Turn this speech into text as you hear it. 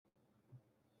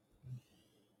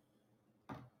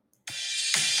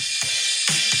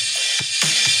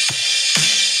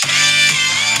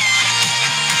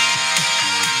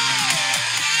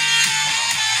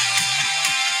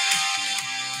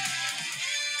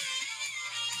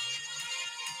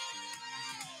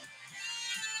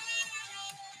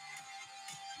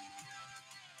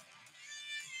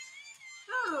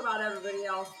about everybody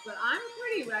else, but I'm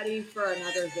pretty ready for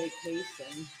another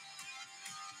vacation.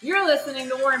 You're listening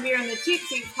to Warren Beer and the Cheap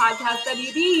Seats podcast,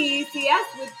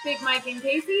 WBCS, with Big Mike and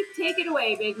Casey. Take it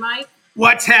away, Big Mike.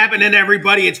 What's happening,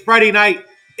 everybody? It's Friday night.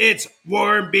 It's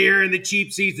Warren Beer and the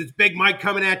Cheap Seats. It's Big Mike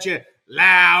coming at you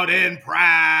loud and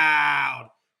proud.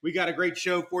 We got a great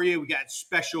show for you. We got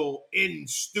special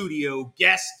in-studio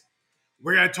guest.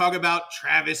 We're going to talk about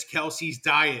Travis Kelce's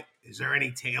diet. Is there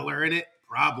any Taylor in it?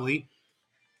 Probably.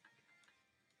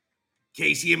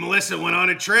 Casey and Melissa went on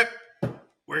a trip.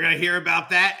 We're going to hear about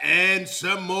that and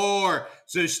some more.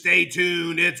 So stay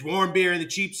tuned. It's Warren Beer and the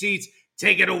Cheap Seats.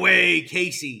 Take it away,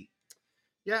 Casey.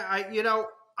 Yeah, I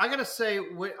got to say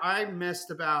what I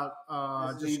missed about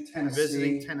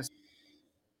visiting Tennessee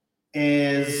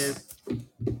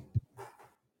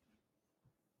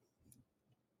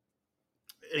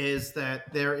is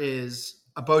that there is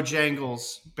a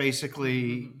Bojangles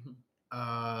basically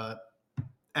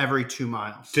every 2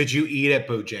 miles. Did you eat at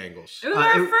Bojangles? It was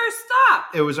our first stop.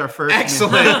 It was our first.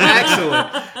 Excellent.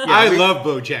 Yeah, I love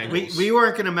Bojangles. We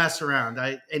weren't going to mess around.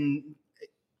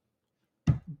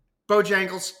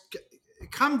 Bojangles,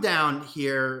 come down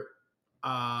here.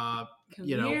 The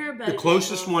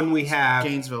closest one we have,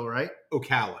 Gainesville, right?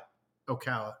 Ocala.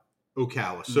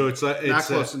 So it's not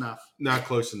close enough. Not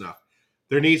close enough.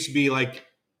 There needs to be like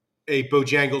a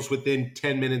Bojangles within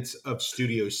 10 minutes of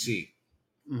Studio C.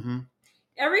 Mm-hmm.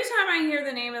 Every time I hear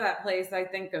the name of that place, I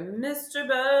think of Mr.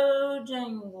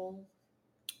 Bojangles.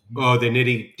 Oh, the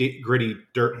nitty gritty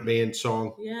dirt band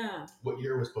song. Yeah. What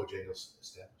year was Bojangles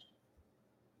established?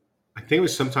 I think it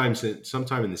was sometime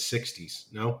in the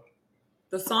 60s. No?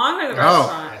 The song or the It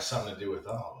restaurant? has something to do with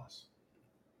all of us.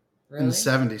 Really? In the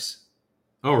 70s.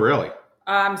 Oh, really?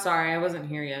 I'm sorry, I wasn't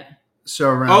here yet. So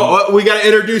around. We got to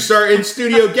introduce our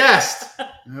in-studio guest.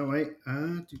 Oh, wait.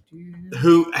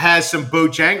 Who has some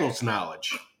Bojangles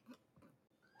knowledge.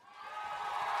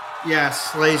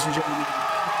 Yes, ladies and gentlemen.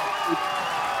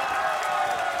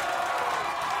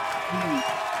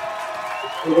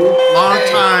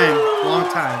 Long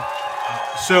time.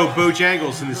 So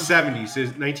Bojangles in the 70s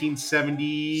is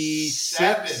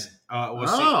 1976. All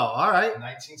right.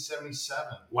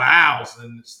 1977. Wow. Was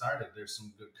when it started. There's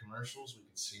some good commercials we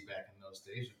could see back in those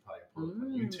days. We probably pulled up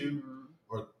on YouTube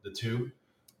or the Tube.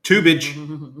 Tubage.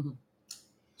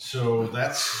 So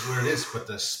that's where it is. But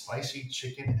the spicy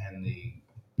chicken and the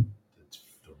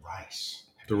rice.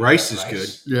 The rice is good.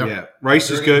 Yep. Yeah,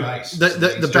 rice is good. Rice.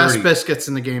 The best biscuits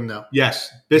in the game, though.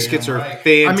 Yes, biscuits Damn are right.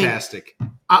 fantastic.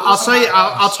 I'll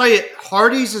tell you.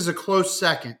 Hardee's is a close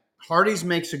second. Hardee's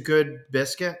makes a good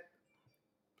biscuit.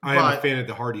 I am a fan of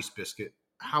the Hardee's biscuit.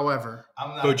 However,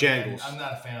 Bojangles. I'm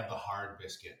not a fan of the hard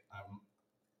biscuit.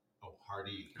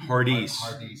 Hardee's.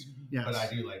 yes. But I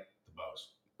do like the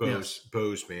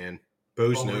Bows, man.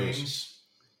 Bows Bow knows. rings.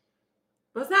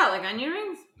 What's that, like onion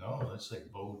rings? No, that's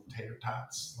like bow tater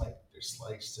tots. Like they're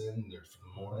sliced in. They're for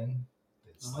the morning.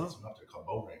 They slice them up. They're called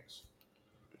bow rings.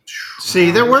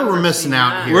 See, we're missing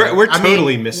out here. We're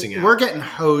totally missing out. We're getting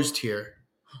hosed here.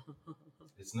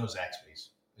 It's no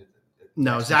Zaxby's.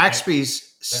 No,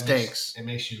 Zaxby's stinks. It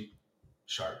makes you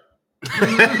sharp.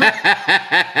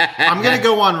 I'm going to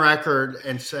go on record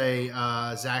and say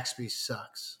Zaxby's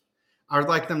sucks. I would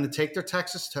like them to take their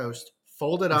Texas toast,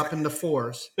 fold it up into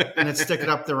fours, and then stick it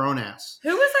up their own ass. Who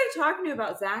was I talking to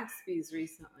about Zaxby's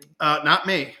recently? Not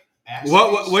me.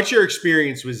 What's your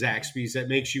experience with Zaxby's that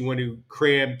makes you want to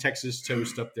cram Texas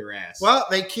toast up their ass? Well,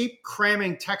 they keep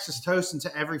cramming Texas toast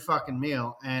into every fucking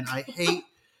meal, and I hate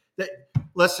that.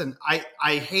 Listen,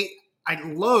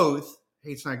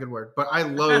 hate's not a good word, but I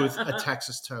loathe a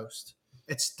Texas toast.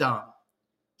 It's dumb.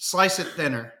 Slice it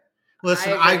thinner.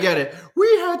 Listen, I get it. We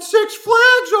had 6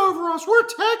 flags over us. We're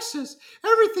Texas.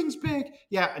 Everything's big.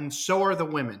 Yeah, and so are the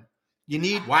women. You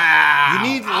need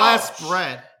less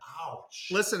bread. Ouch.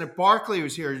 Listen, if Barkley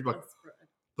was here, he'd be like,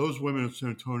 those women in San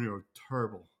Antonio are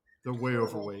terrible. They're way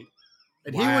overweight.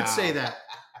 And he would say that.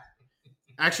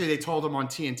 Actually, they told him on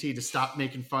TNT to stop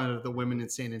making fun of the women in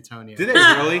San Antonio. Did they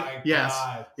really? My Yes.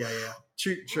 God. Yeah.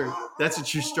 True. That's a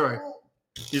true story.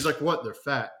 He's like, what? They're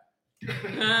fat.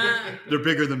 They're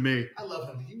bigger than me. I love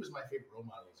him. He was my favorite role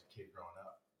model as a kid growing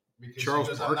up. Because Charles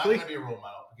he goes, Barkley? I'm not going to be a role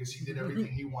model because he did everything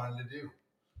he wanted to do.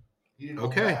 He didn't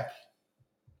hold back.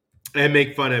 And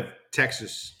make fun of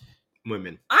Texas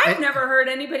women. I've never heard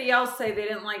anybody else say they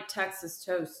didn't like Texas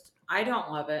toast. I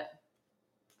don't love it.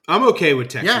 I'm okay with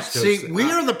Texas toast. See, we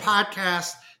are the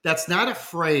podcast that's not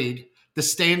afraid to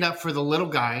stand up for the little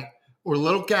guy or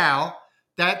little gal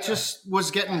that just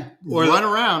was getting run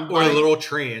around. Or a little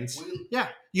trans. Yeah.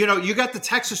 You got the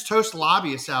Texas toast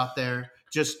lobbyists out there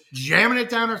just jamming it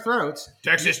down our throats.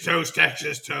 Texas toast,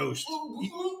 Texas toast.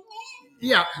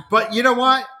 Yeah, but you know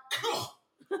what?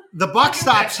 The buck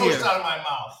stops Get that here. toast out of my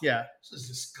mouth. Yeah. This is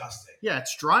disgusting. Yeah,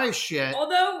 it's dry as shit.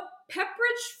 Although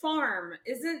Pepperidge Farm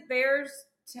isn't theirs.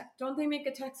 Don't they make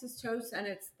a Texas toast and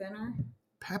it's thinner?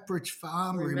 Pepperidge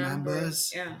Farm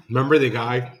remembers. Yeah. Remember the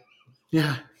guy?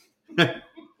 Yeah.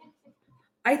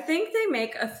 I think they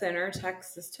make a thinner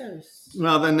Texas toast.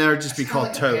 Well, then there would just be That's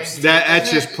called kinda like a toast. pancake. That's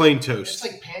Isn't just plain toast.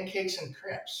 It's like pancakes and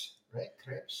crepes, right?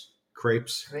 Crepes.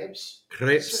 Crepes. Crepes.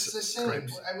 Crepes. It's the same.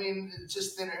 Crepes. I mean, it's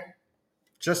just thinner.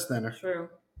 Just thinner. True.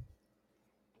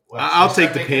 Well, I'll they'll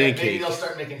take start the making pancake. Maybe they'll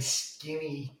start making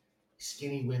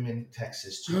skinny women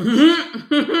Texas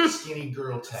toast. Skinny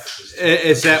girl Texas toast.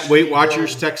 Is that Weight Skinny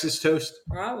Watchers girl- Texas toast?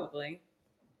 Probably.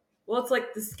 Well, it's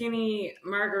like the skinny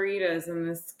margaritas and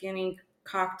the skinny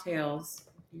cocktails.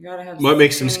 You gotta have. What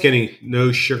makes them skinny?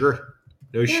 No sugar?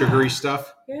 No sugary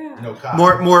stuff? Yeah. No cock.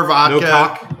 More vodka. No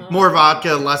cock? More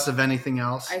vodka, less of anything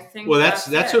else. I think. Well, that's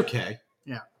it. okay.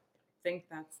 I think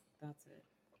that's it.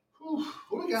 Whew,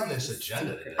 what do we got on this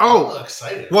agenda today? Oh. I'm a little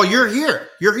excited. Well, you're here.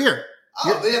 You're here.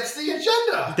 Oh, that's the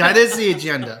agenda. That is the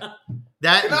agenda.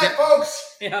 That, Good night, that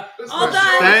folks. Yeah. This All was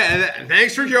done.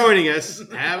 Thanks for joining us.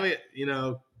 Have it,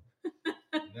 No,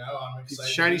 I'm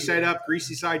excited. shiny to be side here. up,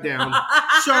 greasy side down.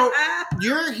 So-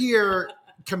 you're here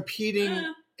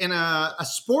competing in a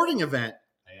sporting event.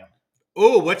 I am.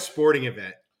 Oh, what sporting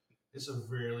event? It's a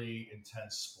really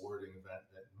intense sporting event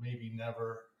that maybe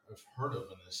never have heard of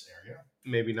in this area.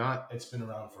 Maybe not. It's been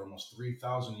around for almost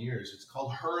 3,000 years. It's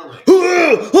called hurling.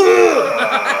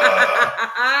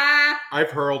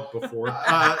 I've hurled before.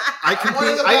 I One of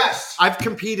compete. the best. I've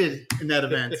competed in that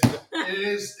event. It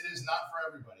is not for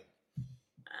everybody.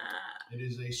 It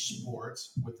is a sport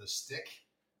with a stick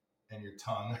and your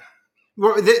tongue.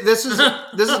 Well, this is an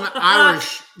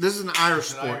Irish. This is an Irish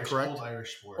It's an sport, correct? Old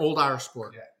Irish sport. Old Irish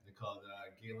sport. Yeah, they call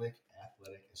it Gaelic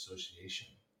Athletic Association.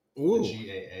 Ooh. The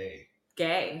GAA.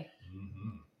 Gay.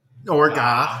 Mm-hmm. Or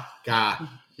ga. God.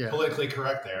 Yeah. Politically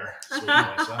correct there. Sweet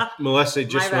Melissa. Melissa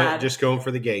My bad. just going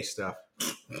for the gay stuff.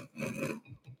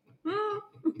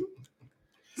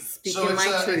 Speaking So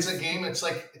my it's truth. a game. It's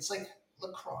like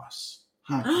lacrosse,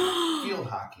 hockey, field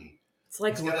hockey. It's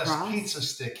like It's got a lacrosse. pizza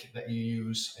stick that you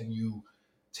use, and you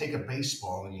take a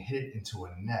baseball and you hit it into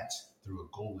a net through a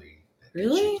goalie. That gets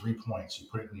Really? you 3 points. You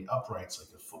put it in the uprights like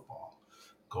a football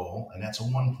goal, and that's a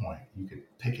 1 point. You could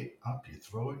pick it up, you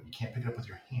throw it. You can't pick it up with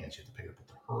your hands. You have to pick it up with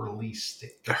the hurley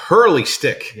stick. The hurley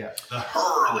stick. Yeah, the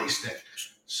hurley stick.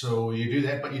 So you do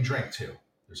that, but you drink too.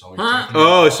 There's always Huh? drinking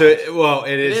Oh, involved. so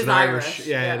it is is an Irish. Irish,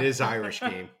 Yeah, yeah. it is Irish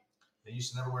game. They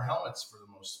used to never wear helmets for the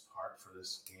most part for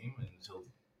this game until,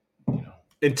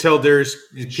 Until there's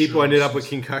people ended up with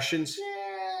Insurances. concussions.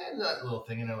 yeah, that little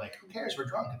thing, and they're like, "Who cares? We're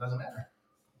drunk. It doesn't matter.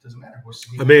 It doesn't matter."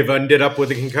 I may have ended up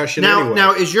with a concussion anyway.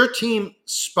 Now, is your team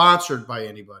sponsored by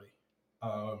anybody?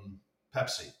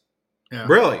 Pepsi. Yeah.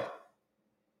 Really?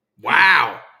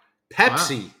 Wow.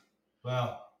 Pepsi.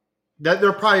 Well, That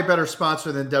they're probably a better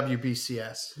sponsor than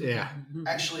WBCS. Yeah.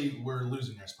 actually, we're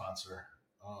losing our sponsor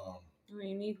Oh,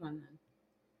 you need one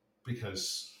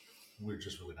because we're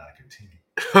just really not a good team.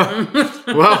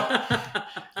 Well,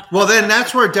 Well, then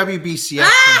that's where WBCS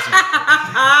comes in.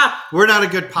 then. We're not a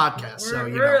good podcast, so We're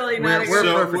you know, really not a we're good- a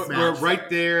so perfect we're match. right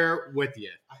there with you.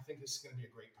 I think this is going to be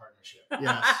a great partnership.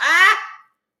 Yes.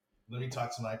 Let me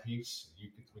talk to my peeps.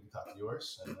 We can talk to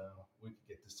yours, and we can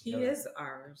get this He together. is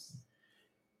ours.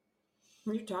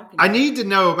 What are you talking I about? need to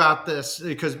know about this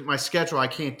because my schedule, I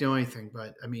can't do anything.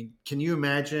 But I mean, can you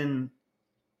imagine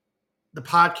the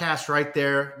podcast right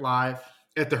there live?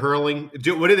 At the hurling,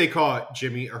 what do they call it,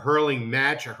 Jimmy? A hurling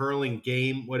match, a hurling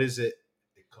game? What is it?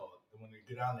 They call it when you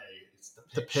get on there. It's the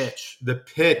pitch. The pitch, The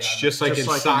pitch, Yeah, just like just in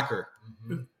like in- soccer,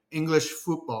 Mhm. English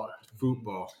football.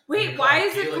 football. Wait, They why call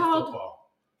is it Gaelic called?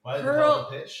 football. Why is it hurl-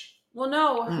 called the pitch? Well,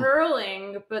 no, Hmm.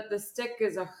 hurling, but the stick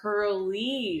is a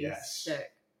hurley Yes.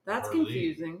 stick. That's Hurley.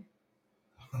 confusing.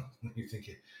 You think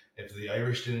if the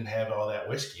Irish didn't have all that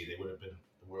whiskey, they would have been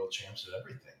the world champs at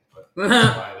everything. But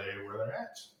that's why they're where they're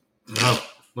at.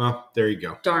 Oh, well, there you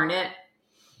go. Darn it.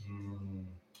 Mm.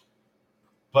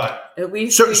 But At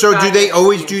least. So, we so got do they it.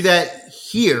 always do that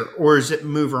here, or does it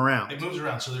move around? it moves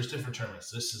around. So there's different tournaments.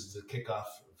 This is the kickoff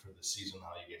for the season.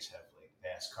 How you guys have like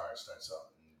NASCAR starts off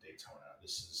in Daytona. It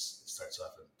starts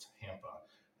off in Tampa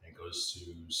and it goes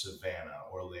to Savannah,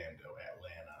 Orlando,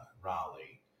 Atlanta,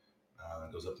 Raleigh.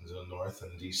 It goes up into the north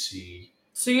and DC.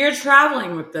 So you're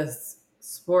traveling with this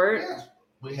sport? Yeah,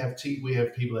 we have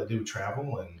people that do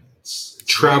travel, and it's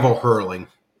Travel hurling.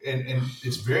 and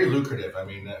it's very lucrative. I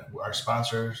mean, our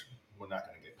sponsors, we're not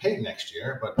going to get paid next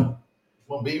year, but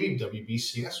Well, maybe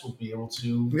WBCS will be able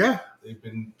to. Yeah. They've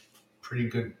been pretty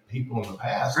good people in the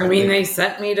past. I mean, they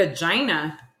sent me to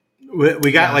China.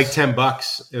 We got like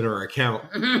 $10 in our account.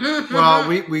 Well,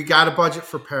 we got a budget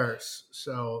for Paris,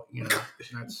 so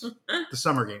that's the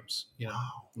summer games.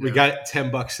 We got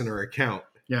 $10 in our account.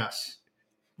 Yes.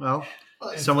 Well,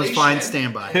 Well, someone's flying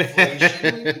standby.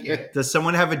 Inflation, we get it. Does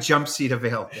someone have a jump seat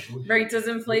available? Right? Does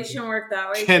inflation work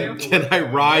that way Can too? I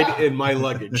ride in my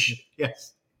luggage?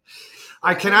 Yes.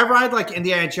 Can I ride like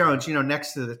Indiana Jones?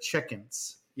 Next to the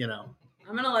chickens.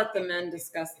 I'm gonna let the men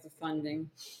discuss the funding.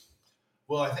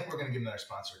 Well, I think we're going to give them our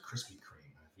sponsor, Krispy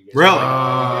Kreme. If you guys- Really?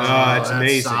 Oh, it's that's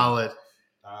amazing. solid.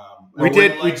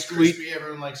 Everyone likes crispy.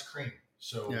 Everyone likes cream.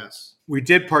 So Yes. We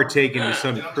did partake into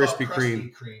some they don't call it Krispy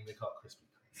crusty Kreme. They call it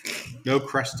Krispy Kreme. No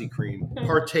crusty cream.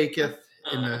 Partaketh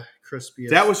in the crispiest.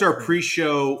 That was our cream.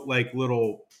 pre-show, like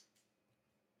little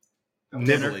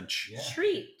Dinner? nibblage. Yeah.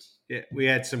 Treat. Yeah, we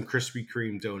had some Krispy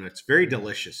Kreme donuts. Very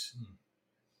delicious.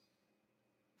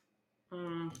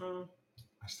 Mm-hmm.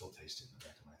 I still taste it in the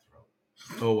back of my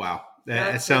throat. Oh wow,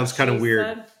 that That's sounds what kind of she weird.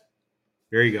 said.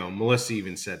 There you go. Melissa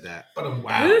even said that. But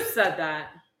Wow. Who said that?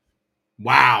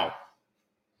 Wow.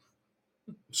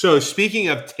 So speaking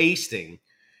of tasting,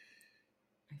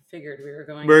 I figured we were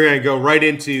going. we're going to go right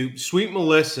into Sweet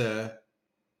Melissa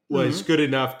was good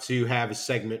enough to have a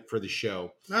segment for the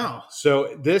show. No.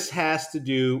 So this has to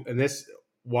do, and this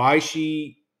why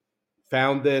she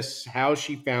found this, how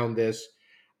she found this.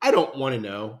 I don't want to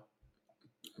know,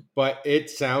 but it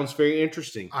sounds very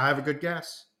interesting. I have a good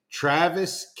guess.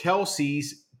 Travis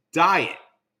Kelce's diet.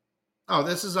 Oh,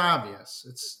 this is obvious.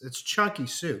 It's chunky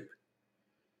soup.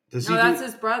 Does No, he that's do,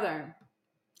 his brother.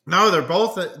 No, they're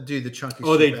both do the chunky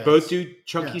oh, soup. they ads. both do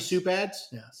chunky Yes. soup ads?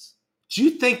 Yes. Do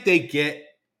you think they get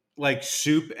like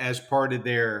soup as part of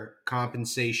their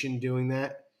compensation doing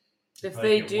that? If I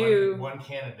they get do, one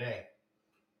can a day.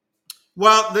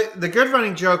 Well, the good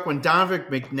running joke when Donovan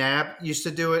McNabb used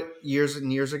to do it years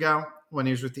and years ago when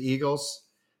he was with the Eagles,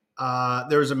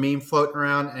 there was a meme floating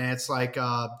around, and it's like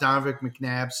Donovan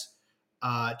McNabb's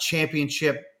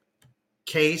championship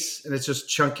case, and it's just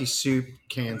chunky soup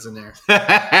cans in there.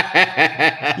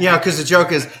 Because the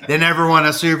joke is they never won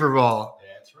a Super Bowl.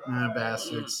 That's right.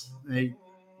 Bastards.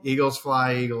 Eagles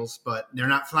fly Eagles, but they're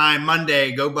not flying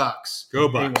Monday. Go Bucks. Go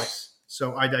Bucks. Anyway,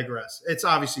 so I digress. It's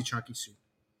obviously chunky soup.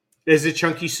 Is it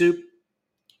chunky soup?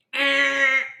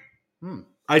 Hmm.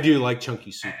 I do like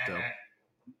chunky soup though.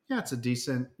 Yeah, it's a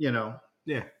decent,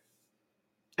 Yeah.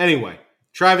 Anyway,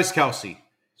 Travis Kelce.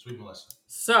 Sweet Melissa.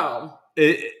 so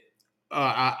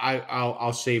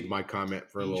I'll save my comment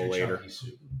for a Eat little your later. chunky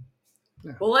soup.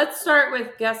 well, let's start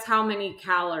with guess how many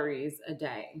calories a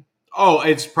day. Oh,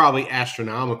 it's probably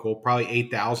astronomical. Probably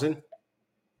 8,000.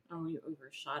 Oh, you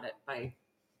overshot it by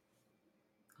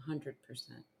 100%.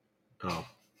 Oh,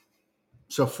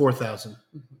 so 4,000.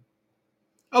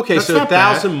 okay. That's So not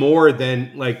bad. 1,000 more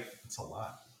than like That's a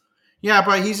lot. Yeah,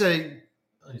 but he's an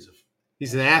Oh,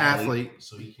 he's an athlete. athlete.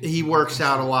 so He works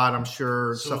out a lot, I'm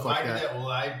sure, So stuff if like I do that. that, will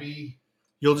I be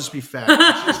You'll just be fat.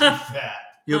 just be fat?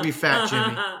 You'll be fat,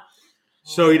 Jimmy.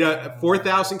 So he does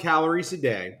 4,000 calories a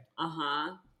day.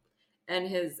 Uh-huh. And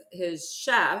his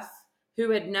chef,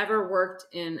 who had never worked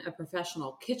in a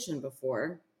professional kitchen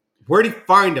before, Where'd he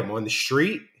find him? On the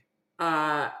street?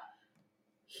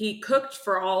 he cooked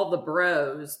for all the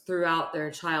bros throughout their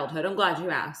childhood. I'm glad you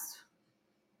asked.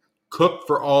 Cooked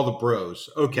for all the bros.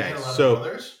 You Okay, got a lot of so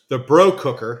brothers? the bro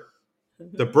cooker,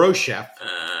 the bro chef.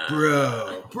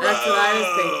 Bro. That's what I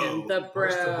was thinking. The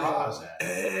Where's the bro. bras at?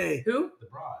 Hey. Who? The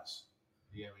bras.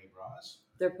 Do you have any bras?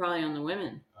 They're probably on the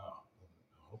women.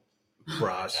 Oh.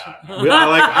 Bras. God.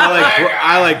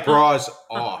 I like bras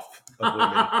off of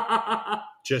women.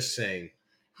 Just saying.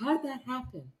 How did that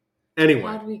happen? How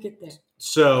Anyway, did we get there?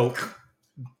 so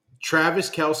Travis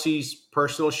Kelce's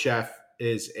personal chef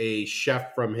is a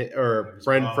chef from his, or His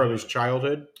friend from mom. his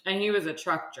childhood. And he was a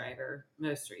truck driver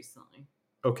most recently.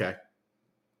 Okay.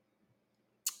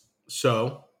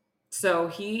 So So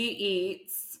he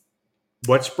eats,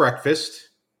 what's breakfast?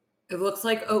 it looks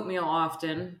like oatmeal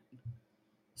often.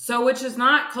 So, which is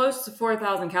not close to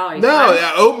 4,000 calories.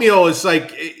 No, oatmeal is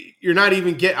like you're not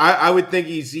even getting. I would think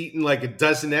he's eating like a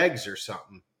dozen eggs or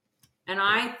something. And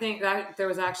I think that there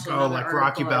was actually Oh, another like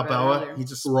Rocky article I read Balboa. earlier. He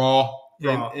just Raw,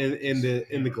 Raw. in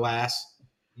the glass.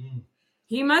 Mm.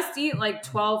 He must eat like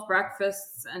 12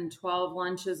 breakfasts and 12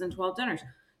 lunches and 12 dinners.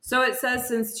 So it says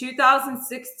since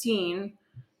 2016,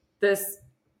 this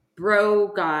bro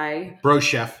guy, Bro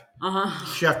chef.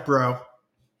 chef bro.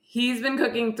 he's been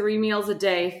cooking 3 meals a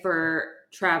day for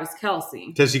Travis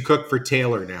Kelce. Does he cook for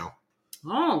Taylor now?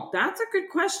 Oh, that's a good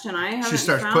question. I haven't She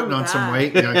starts found putting on that. some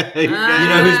weight. You know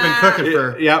Ah. who's been cooking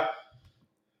for. Yep.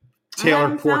 I Taylor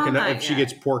haven't porking found up that if she yet.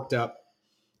 gets porked up.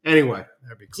 Anyway.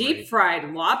 That'd be great. Deep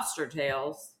fried lobster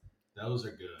tails. Those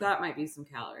are good. That might be some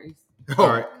calories. Oh, All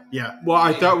right. yeah. Well,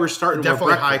 I thought we were starting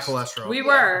Definitely with high breakfast. cholesterol. We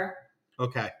were.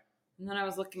 Okay. And then I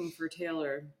was looking for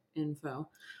Taylor info.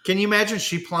 Can you imagine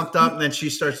she plumped up and then she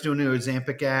starts doing the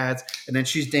Ozempic ads and then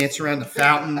she's dancing around the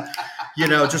fountain,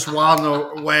 just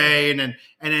wilding away. And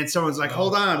then someone's like,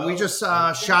 hold on, we just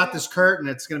shot this curtain.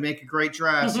 It's going to make a great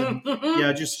dress. And,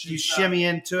 just you shimmy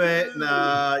into it and,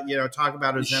 talk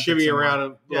about Ozempic. Shimmy some more. around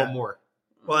a little more.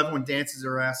 Well, everyone dances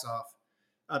their ass off.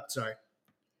 Sorry.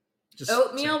 Just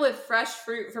Oatmeal with fresh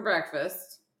fruit for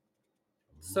breakfast.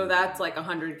 So that's like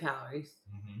 100 calories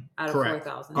out of Correct.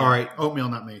 4,000. All right. Oatmeal,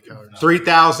 not many calories.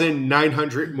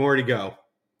 3,900 more to go.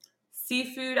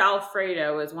 Seafood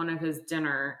Alfredo is one of his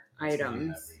dinner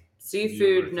items. heavy.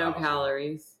 Seafood, no 1,000.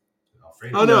 calories.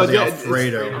 Alfredo. Oh, no. the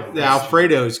Alfredo. The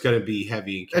Alfredo is going to be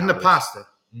heavy in And the calories. pasta.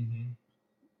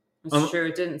 It's true.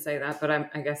 It didn't say that, but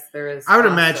I guess there is. I would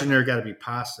pasta. imagine there got to be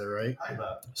pasta, right?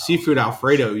 Seafood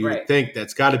Alfredo, you Right. would think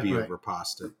that's got to be Right. over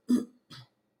pasta.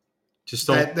 Just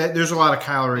don't. There's a lot of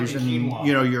calories Maybe and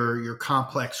quinoa. your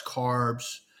complex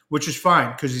carbs, which is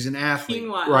fine because he's an athlete.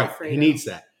 Quinoa Right. Alfredo. He needs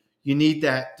that. You need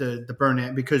that to burn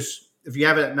it because if you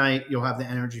have it at night, you'll have the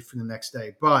energy for the next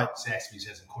day. But Zaxby's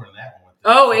hasn't cornered that one.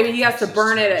 Oh, maybe he has to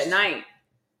burn it at night.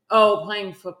 Oh,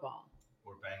 playing football.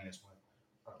 Or bang this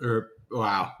one. Or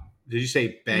wow. Did you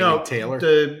say bang no, Taylor?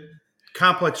 the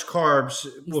complex carbs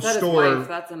He will said store. his wife.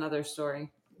 That's another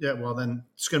story. Yeah, well then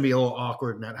it's going to be a little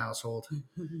awkward in that household.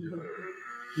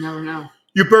 Never know.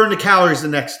 You burn the calories the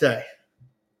next day.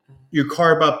 You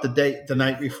carb up the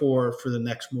night before for the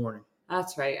next morning.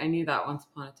 That's right. I knew that once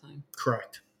upon a time.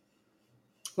 Correct.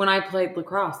 When I played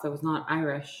lacrosse, I was not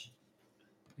Irish.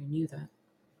 I knew that.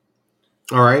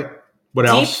 All right. What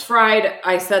Deep else? fried,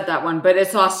 I said that one, but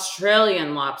it's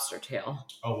Australian lobster tail.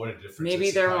 Oh, what a difference. Maybe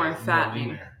It's they're probably more fattening.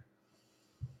 leaner.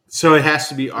 So it has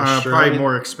to be Australian. Probably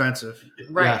more expensive.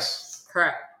 Right. Yes.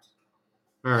 Correct.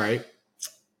 All right.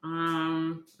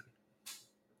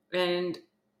 And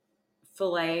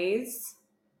fillets,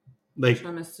 Like, which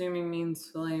I'm assuming means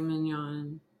filet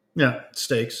mignon. Yeah,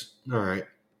 steaks. all right.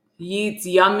 He eats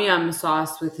yum yum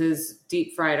sauce with his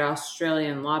deep fried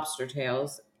Australian lobster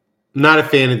tails. Not a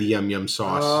fan of the yum yum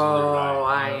sauce. Oh,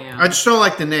 I am. I just don't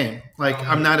like the name. Like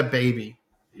I'm not a baby.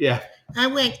 Yeah. I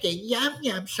want the yum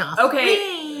yum sauce.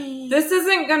 Okay, this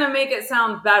isn't going to make it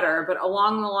sound better, but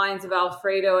along the lines of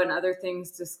Alfredo and other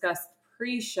things discussed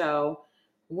pre-show,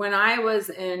 when I was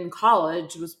in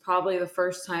college was probably the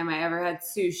first time I ever had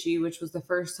sushi, which was the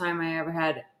first time I ever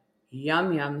had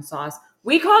yum yum sauce.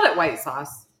 We called it white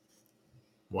sauce.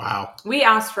 Wow. We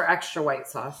asked for extra white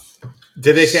sauce.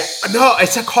 Did they say, no,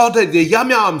 it's called the yum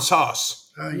yum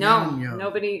sauce? Oh, No, yum, yum.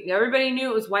 everybody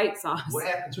knew it was white sauce. What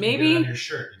happens when Maybe you get it on your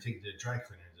shirt? You take the dry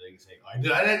cleaner. They say, I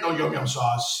didn't know yum yum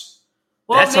sauce.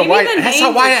 well, that's maybe a the that's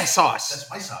name a white was- sauce. That's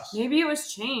my sauce. Maybe it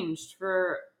was changed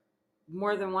for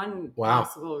more than one Wow.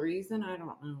 possible reason. I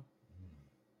don't know.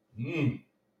 Mm.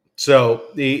 So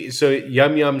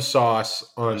yum yum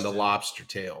sauce on the lobster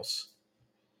tails.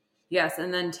 Yes,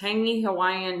 and then tangy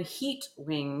Hawaiian heat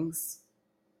wings.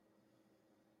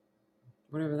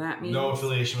 Whatever that means. No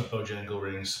affiliation with Bojangles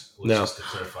rings. No. Just to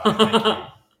clarify.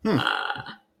 Thank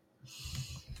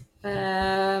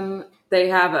you. They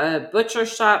have a butcher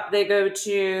shop they go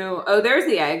to. Oh, there's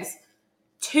the eggs.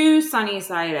 2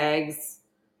 Sunnyside eggs.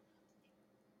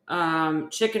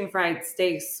 Chicken fried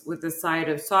steaks with a side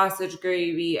of sausage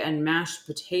gravy and mashed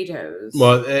potatoes.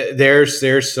 Well, there's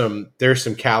some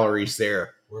calories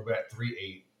there We're about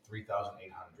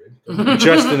 3,800.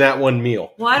 just in that one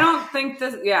meal. Well, I don't think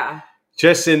this. Yeah.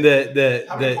 Just in the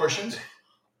How many portions?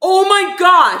 Oh my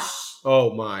gosh!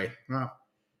 Oh my. Wow.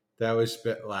 That was a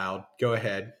bit loud. Go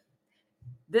ahead.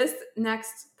 This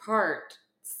next part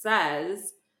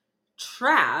says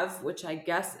Trav, which I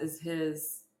guess is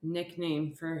his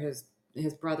nickname for his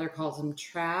brother calls him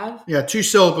Trav. Yeah, 2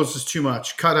 syllables is too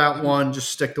much. Cut out one, just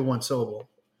stick to 1 syllable.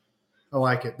 I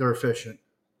like it. They're efficient.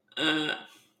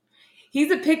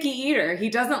 He's a picky eater. He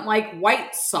doesn't like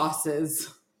white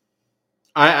sauces.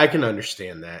 I can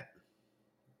understand that.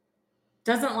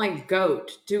 Doesn't like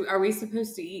goat. Are we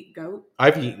supposed to eat goat?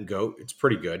 I've eaten goat. It's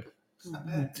pretty good. It's not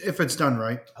bad. If it's done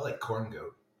right. I like corn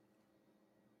goat.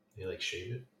 They like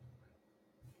shave it.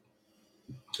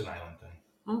 It's an island thing.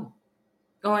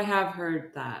 Oh, I have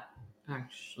heard that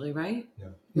actually, right?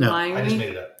 No. You're No, lying I to just me?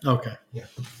 made it up. Okay.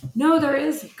 No, there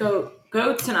is goat.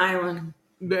 Goat's an island.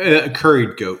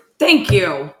 Curried goat. Thank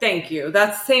you.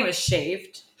 That's the same as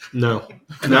shaved. No,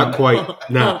 not quite.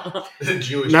 No, The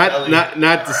Jewish not belly.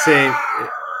 not the same.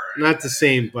 Not the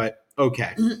same, but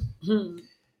okay.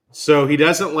 So he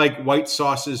doesn't like white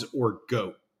sauces or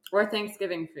goat. Or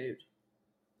Thanksgiving food.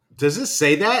 Does it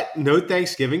say that? No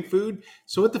Thanksgiving food?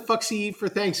 So what the fuck's he eat for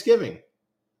Thanksgiving?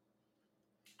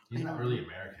 He's not really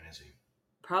American, is he?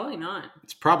 Probably not.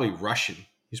 It's probably Russian.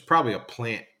 He's probably a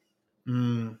plant.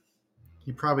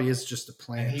 He probably is just a And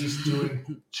plant. he's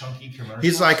doing chunky commercials.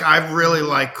 He's like, I really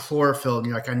like chlorophyll. And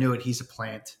you're like, I knew it. He's a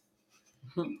plant.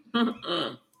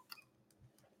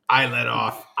 I let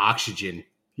off oxygen.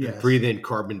 Yes. Breathe in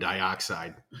carbon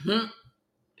dioxide.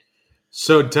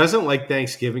 So it doesn't like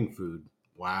Thanksgiving food.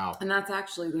 Wow. And that's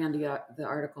actually the end of the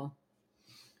article.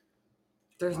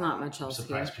 There's not much I'm else here.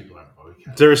 surprised people aren't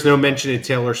boycotting. There's no mention of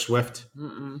Taylor Swift.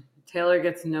 Taylor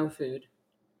gets no food.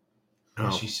 Oh.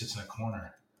 She sits in a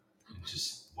corner and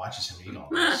just watches him eat all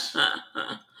this.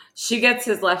 She gets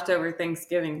his leftover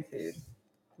Thanksgiving food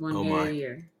one Oh day my. a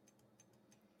year.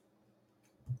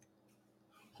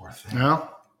 Poor thing. No?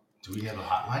 Do we have a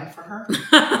hotline for her?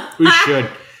 We should.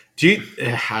 Do you?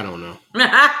 I don't know.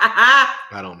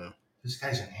 I don't know. This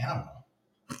guy's an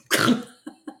animal.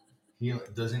 He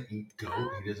doesn't eat goat.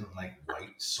 He doesn't like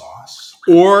white sauce.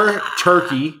 Or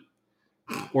turkey,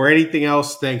 or anything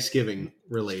else Thanksgiving This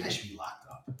guy related. should be locked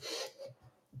up.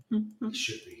 He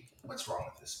should be. What's wrong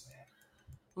with this man?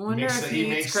 I wonder if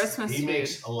he eats Christmas he food.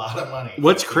 makes a lot of money.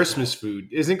 What's Christmas food?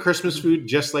 Isn't Christmas food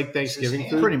just like Thanksgiving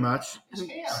It's food? Pretty much. It's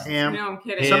ham. Ham. No, I'm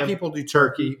kidding. Ham. Some people do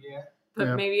turkey. Yeah. But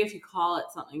Yeah. maybe if you call it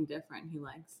something different, he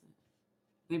likes it.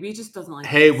 Maybe he just doesn't like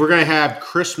Hey, it. we're gonna have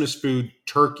Christmas food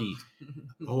turkey.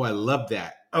 Oh, I love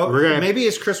that. Oh, We're gonna maybe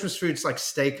his Christmas food's like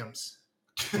steakums.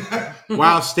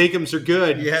 Wow, steakums are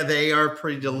good. Yeah, they are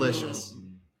pretty delicious.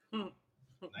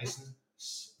 Nice.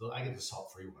 I get the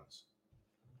salt-free ones.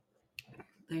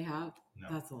 They have? No.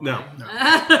 That's a No.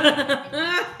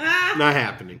 lie. Not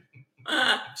happening.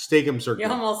 Steakums are You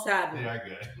good. almost had They me. are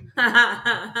good.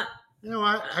 You know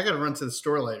what? I got to run to the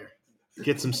store later.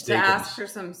 Get some To ask steakums. for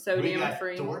some We sodium got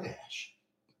free. DoorDash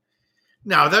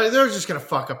No, they're just going to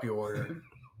fuck up your order.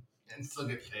 and still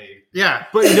get paid. Yeah.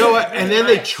 But you know what? And then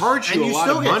they charge you And you a lot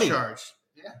still of get money. charged.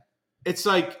 It's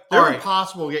like, They're all right,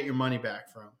 impossible to get your money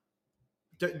back from.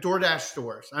 DoorDash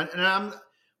stores.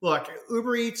 Look,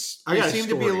 Uber Eats, I they got a seem to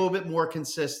be a story. little bit more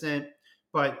consistent,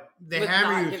 but they With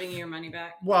hammer not you. giving you your money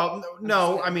back. Well,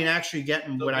 no, Understood. I mean actually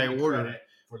getting They'll what I give you ordered. credit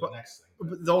for But- the next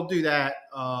thing. They'll do that,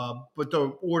 but the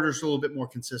order's a little bit more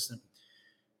consistent.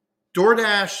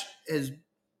 DoorDash is,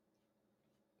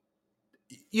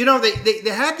 you know, they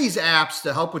have these apps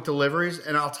to help with deliveries,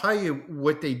 and I'll tell you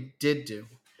what they did do.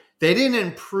 They didn't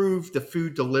improve the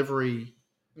food delivery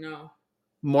No.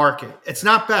 market. It's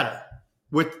not better.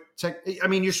 With tech, I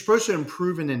mean, you're supposed to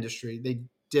improve an industry. They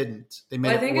didn't. They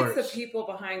made I it think worse. it's the people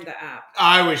behind the app.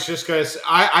 I was just gonna say,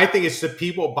 I think it's the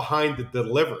people behind the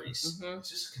deliveries. Mhm. Is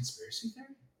this a conspiracy theory?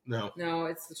 No, No,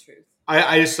 it's the truth.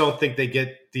 I just don't think they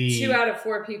get 2 out of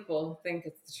 4 people think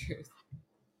it's the truth.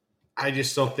 I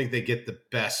just don't think they get the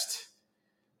best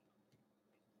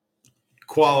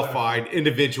qualified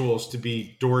individuals to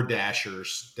be door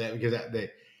dashers. Because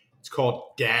it's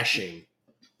called dashing.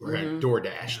 We're at Mhm.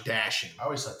 DoorDash, dashing. I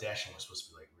always thought dashing was supposed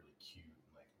to be like really cute,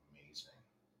 like amazing.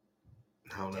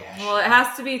 I don't know. Dash. Well, it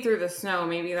has to be through the snow.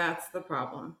 Maybe that's the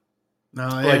problem. No, it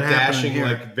Like ain't happening dashing, here.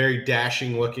 like very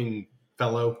dashing looking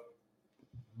fellow.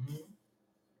 Mhm.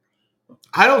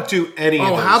 I don't do any of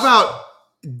Oh, those. how about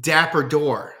Dapper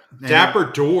Door? Dapper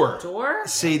Door? Door?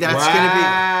 See, that's going to be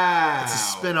Wow. it's a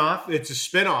spin-off. It's a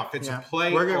spin-off. It's Yeah. a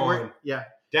play We're gonna- on we're- yeah,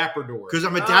 Dapper Door. because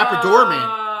I'm a Dapper Door man.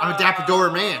 I'm a Dapper Door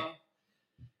Oh. man.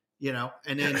 You know,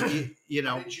 and then you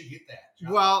How know. did you get that?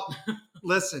 John? Well,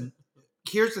 listen.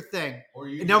 Here's the thing. Or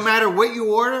you No just- matter what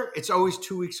you order, it's always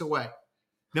 2 weeks away.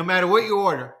 No matter what you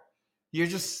order, you're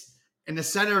just in the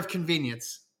center of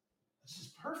convenience. This is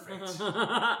perfect.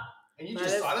 That And you is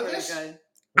just thought of pretty this? good.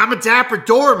 I'm a Dapper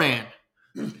Door man.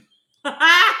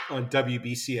 on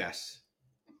WBCS.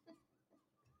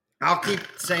 I'll keep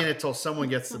saying it till someone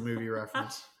gets the movie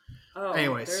reference. Oh,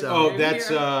 Anyway, there's so- a Oh, movie that's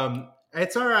here?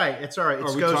 It's all right. It's all right.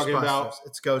 It's Are we Ghostbusters. talking about-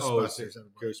 It's Oh, Ghostbusters. is it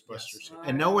everybody. Ghostbusters. Yes.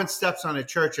 And no one steps on a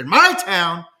church in my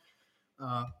town.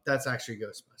 That's actually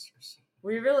Ghostbusters.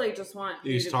 We really just want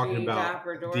you He's to talking be about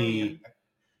Dapper Door the Man.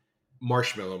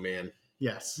 Marshmallow Man.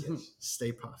 Yes.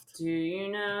 Stay puffed. Do you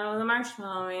know the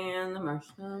Marshmallow Man? The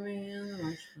Marshmallow Man. The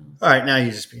Marshmallow. All right, now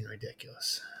you're just being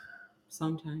ridiculous.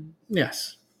 Sometimes,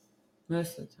 Yes.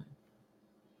 most of the time.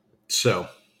 So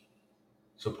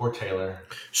So poor Taylor.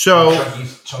 So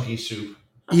Chunky soup.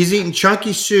 he's eating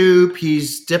chunky soup.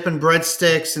 He's dipping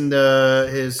breadsticks into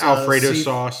his Alfredo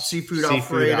sauce, seafood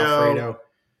Alfredo.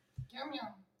 Yum yum.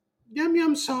 Yum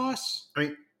yum sauce. I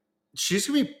mean, she's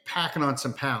gonna be packing on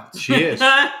some pounds. She is.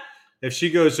 If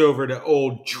she goes over to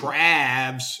old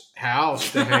Trav's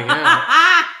house to hang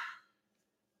out.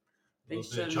 They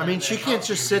should. I mean, she can't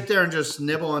just sit there and just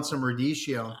nibble on some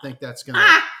radicchio and think that's gonna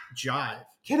jive.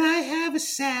 Can I have a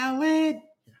salad?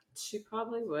 She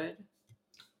probably would.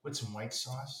 With some white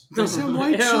sauce. With some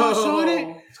white sauce on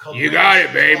it? It's called You ranch. got it,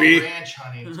 It's baby. called ranch,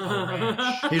 honey. It's called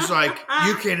ranch. He's like,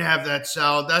 you can have that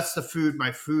salad. That's the food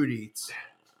my food eats.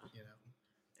 You know.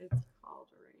 It's called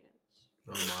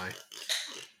ranch. Oh my.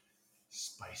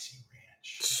 Spicy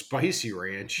ranch. Spicy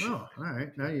ranch. Oh, all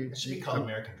right. Now you. It should be called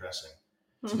American dressing.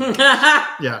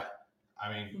 Yeah.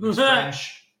 I mean, there's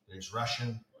French, there's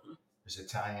Russian, there's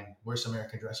Italian. Where's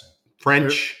American dressing?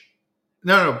 French.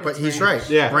 No, but It's he's ranch. right.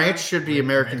 Yeah. Ranch should be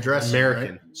American dressing.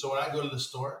 American. Right? So when I go to the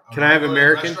store, Can I have go to the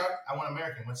American? restaurant, I want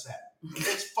American. What's that?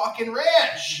 It's fucking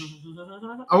ranch.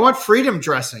 I want freedom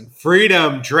dressing.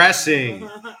 Freedom dressing.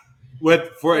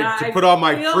 To put on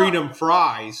my freedom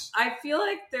fries. I feel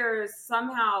like there's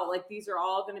somehow like these are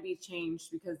all going to be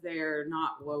changed because they're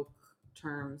not woke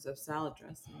terms of salad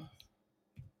dressing.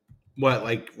 What,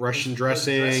 like Russian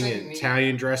dressing and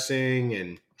Italian dressing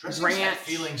and Dressings Ranch. have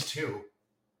feelings too.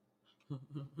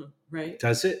 Right?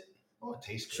 does it? Oh, it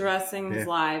tastes good. Dressings Yeah.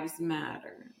 lives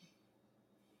matter.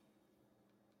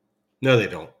 No, they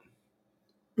don't.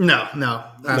 No,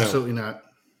 absolutely not.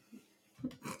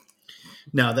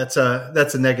 No, that's a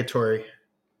negatory.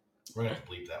 We're gonna have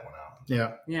to bleep that one out.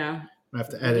 Yeah, Yeah. I have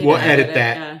to edit. We'll Yeah, that. edit edit,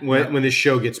 that yeah. when the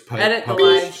show gets Edit the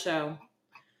published. live show.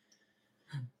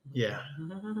 Yeah,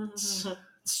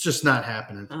 it's just not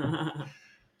happening.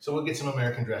 So we'll get some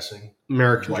American dressing.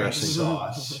 American White dressing.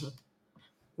 sauce.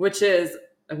 Which is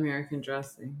American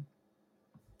dressing.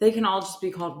 They can all just be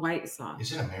called white sauce.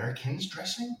 Is it American's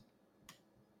dressing?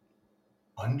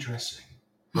 Undressing.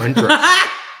 Undressing.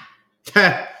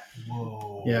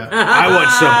 Whoa. Yeah. I want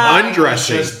some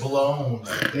undressing. Just blown.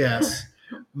 Yes,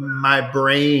 my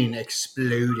brain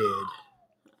exploded.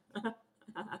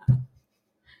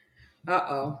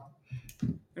 Uh-oh.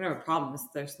 We have a problem.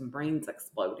 There's some brains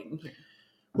exploding here.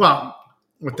 Well,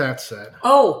 with that said,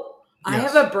 Oh, I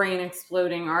Yes. have a brain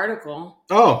exploding article.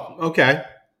 Oh, okay.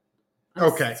 I'm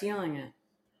Okay. stealing it.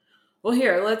 Well,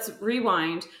 here, let's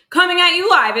rewind. Coming at you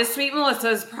live is Sweet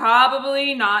Melissa's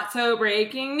probably not so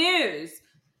breaking news.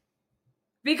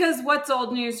 Because what's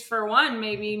old news for one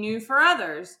may be new for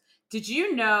others. Did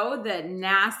you know that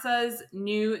NASA's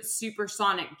new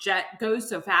supersonic jet goes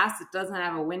so fast it doesn't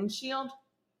have a windshield?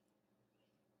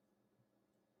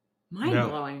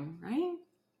 Mind-blowing, right?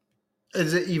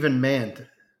 is it even manned?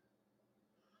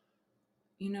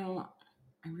 You know,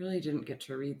 I really didn't get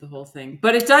to read the whole thing.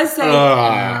 But it does say...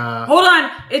 Hold on.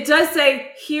 It does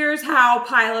say, here's how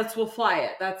pilots will fly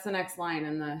it. That's the next line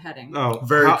in the heading. Oh,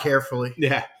 Very carefully.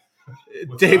 Yeah.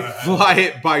 They fly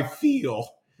it by feel.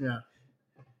 Yeah.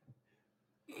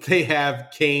 They have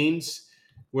canes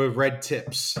with red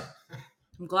tips.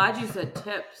 I'm glad you said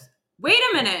tips. Wait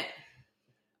a minute.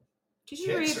 Did you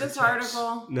Tips read or this tips?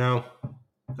 article? No,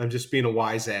 I'm just being a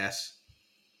wise ass.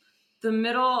 The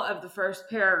middle of the first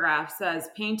paragraph says,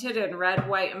 painted in red,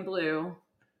 white, and blue.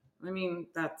 I mean,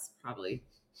 that's probably...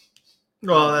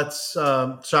 Well, that's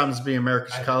happens to be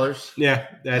America's colors, Yeah,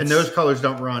 that's and those colors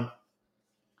don't run.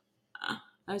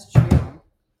 That's true.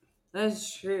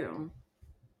 That's true.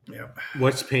 Yep.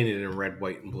 what's painted in red,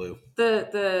 white, and blue.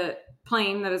 The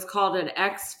plane that is called an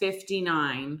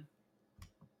X-59.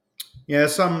 Yeah,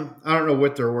 I don't know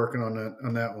what they're working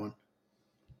on that one.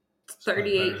 It's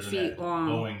 38 Better than feet that long.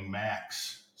 Boeing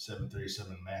Max,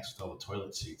 737 Max with all the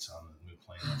toilet seats on the new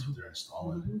plane. That's what they're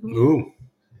installing. Ooh,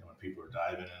 You know, when people are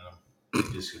diving in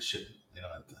them, they just go shit. They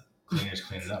don't have the cleaners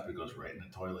clean it up. It goes right in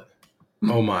the toilet.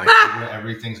 oh my!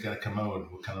 Everything's got a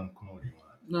commode. What kind of commode do you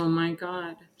want? Oh my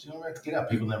God. So you never have to get up.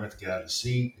 People never have to get out of the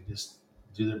seat. They just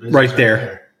do their business Right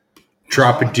there.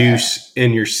 Drop a Like deuce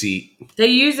in your seat. They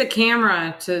use a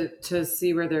camera to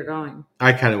see where they're going.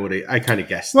 I kind of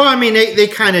guessed. Well, that. I mean, they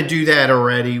kind of do that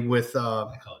already with. They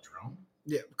call it drone.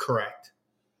 Yeah, correct.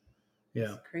 Yeah.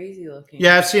 It's crazy looking.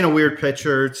 Yeah, I've seen a weird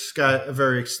picture. It's got a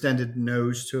very extended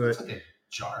nose to it. It's like a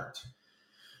jart.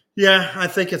 Yeah, I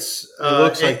think it's.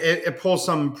 looks like- it pulls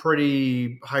some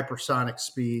pretty hypersonic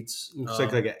speeds. Looks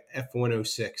like an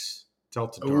F-106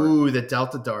 Delta Dart. Ooh, the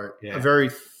Delta Dart. Yeah. A very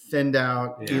thinned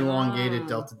out, Yeah. elongated Ah.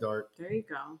 Delta Dart. There you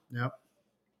go. Yep.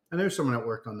 I knew someone that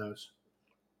worked on those.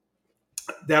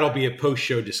 That'll be a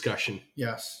post-show discussion.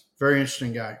 Yes. Very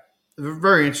interesting guy.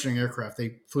 Very interesting aircraft.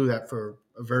 They flew that for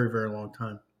a very, very long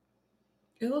time.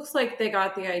 It looks like they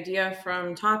got the idea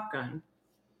from Top Gun.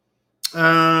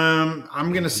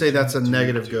 I'm gonna say that's a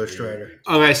negative Ghost Rider.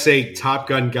 I'm gonna say Top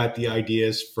Gun got the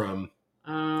ideas from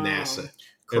NASA and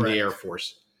the Correct. Air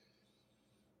Force.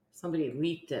 Somebody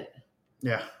leaked it.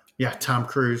 Yeah, Tom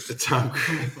Cruise. The Tom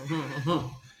Cruise.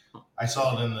 I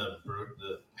saw it in the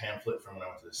pamphlet from when I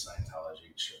went to the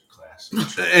Scientology class.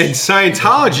 And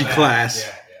Scientology class.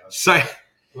 Yeah.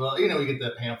 Well, we get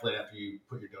that pamphlet after you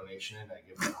put your donation in. I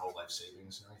give them whole life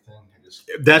savings and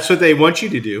everything. That's what they want you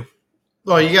to do.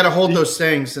 Well, you got to hold those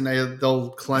things, and they'll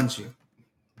cleanse you.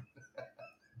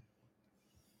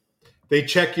 They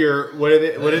check your what do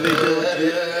they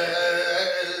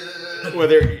do?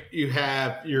 Whether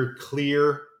you're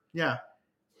clear, Yeah,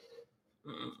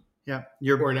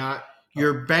 or not.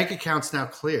 Your bank account's now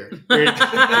clear.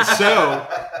 So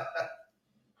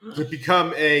to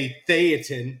become a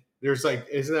thetan, there's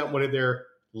isn't that one of their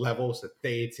levels? A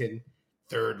thetan,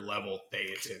 third level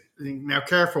thetan. Now,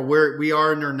 careful. We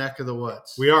are in their neck of the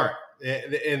woods. We are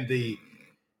in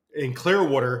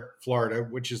Clearwater, Florida,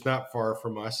 which is not far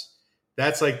from us.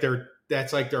 That's like their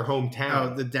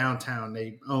hometown. Oh, the downtown.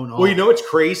 They own all. Well, you know what's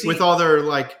crazy? With all their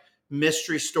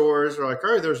mystery stores, or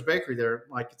there's a bakery there.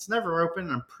 It's never open.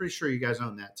 I'm pretty sure you guys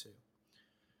own that too.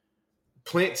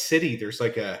 Plant City, there's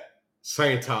a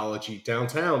Scientology.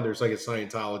 Downtown, there's a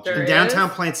Scientology. There In downtown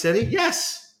is? Plant City?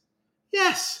 Yes.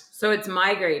 So it's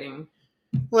migrating.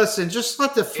 Listen, just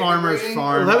let the farmers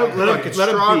farm. Let 'em- Look, it's let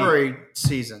 'em be. strawberry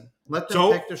season. Let them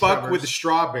Don't pick their fuck strawberries. with the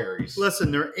strawberries.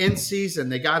 Listen, they're in season.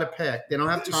 They got to pick. They don't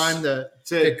have time to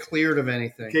get cleared of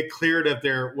anything. Get cleared of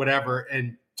their whatever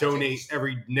and donate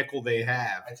every nickel they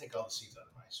have. I take all the seeds out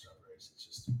of my strawberries. It's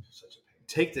just such a pain.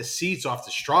 Take the seeds off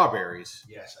the strawberries.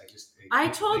 Yes, I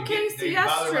told Casey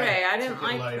yesterday I didn't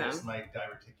like them.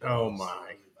 Oh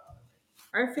my.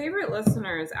 Our favorite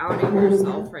listener is outing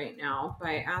herself right now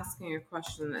by asking a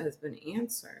question that has been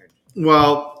answered.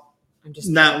 Well, I'm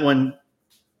just that kidding. one.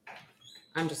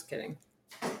 I'm just kidding.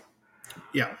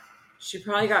 Yeah. She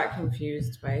probably got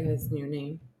confused by his new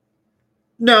name.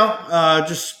 No,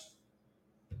 just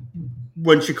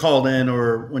when she called in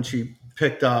or when she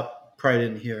picked up, probably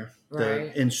didn't hear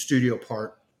Right. the in studio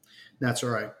part. That's all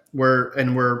right. We're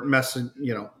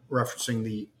referencing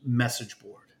the message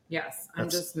board. Yes, I'm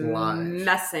That's just live.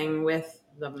 messing with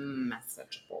the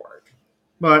message board.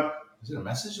 But Is it a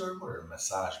message board or a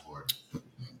massage board?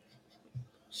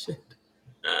 Shit.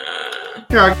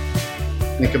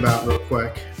 think about real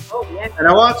quick. Oh, yeah. And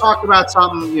I want to talk about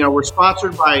something, we're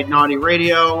sponsored by Naughty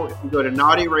Radio. If you go to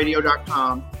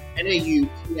naughtyradio.com,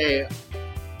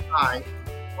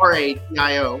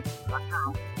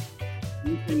 NAUTAIRADIO.com,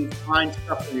 you can find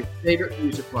stuff for your favorite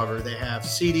music lover. They have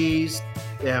CDs,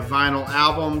 they have vinyl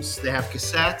albums, they have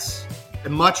cassettes,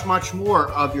 and much, much more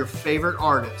of your favorite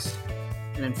artists.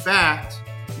 And in fact,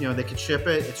 they can ship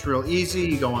it. It's real easy.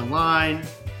 You go online,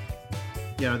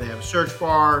 they have a search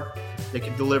bar. They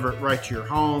can deliver it right to your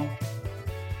home.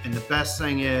 And the best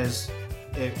thing is,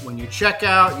 when you check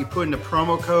out, you put in the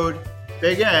promo code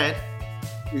Big Ed,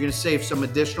 you're going to save some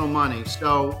additional money.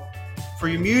 So for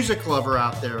you music lover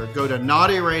out there, go to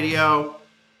Naughty Radio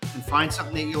and find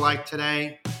something that you like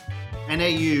today.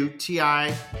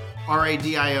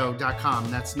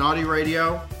 NAUTIRADIO.com. That's Naughty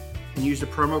Radio. And use the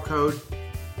promo code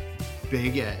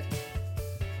Big Ed.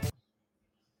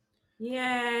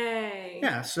 Yay.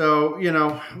 Yeah, so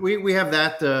we have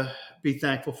that to be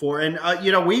thankful for, and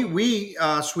we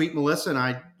Sweet Melissa and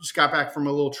I just got back from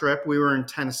a little trip. We were in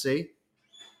Tennessee,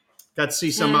 got to see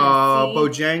some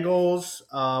Bojangles,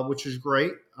 which is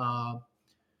great.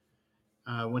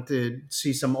 Went to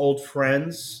see some old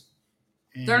friends.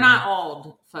 They're not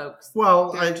old, folks.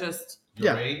 Well, They're just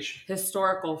Your age?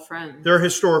 historical friends. They're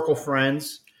historical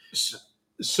friends.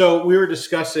 So we were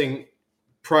discussing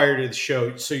prior to the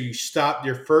show. So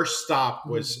your first stop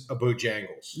was a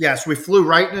Bojangles. Yes, we flew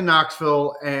right into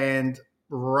Knoxville, and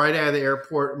right out of the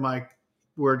airport,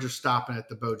 we're just stopping at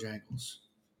the Bojangles.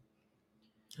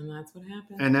 And that's what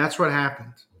happened. And that's what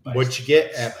happened. What'd you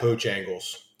get at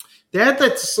Bojangles? They had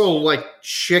this little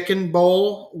chicken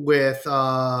bowl with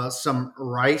some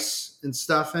rice and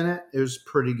stuff in it. It was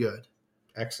pretty good.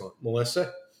 Excellent.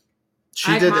 Melissa?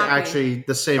 She did actually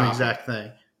the same exact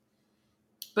thing.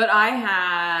 But I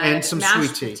had And some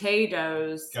mashed sweet tea.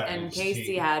 potatoes, Got and it. Casey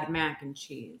Tea. had mac and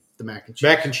cheese. The mac and cheese.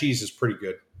 Mac and cheese is pretty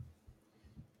good.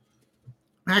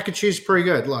 Mac and cheese is pretty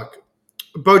good. Look,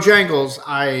 Bojangles,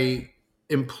 I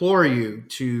implore you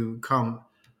to come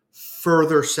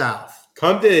further south.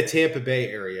 Come to the Tampa Bay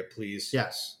area, please.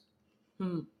 Yes.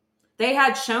 They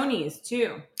had Shoney's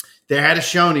too. They had a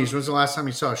Shoney's. When's the last time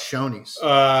you saw a Shoney's?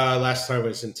 Last time I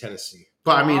was in Tennessee.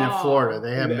 But I mean in Florida.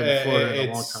 They haven't been in Florida in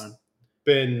a long It's time.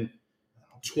 been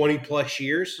 20 plus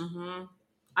years. Mm-hmm.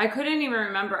 I couldn't even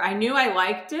remember. I knew I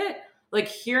liked it. Like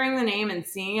hearing the name and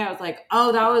seeing it, I was like,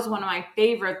 oh, that was one of my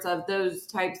favorites of those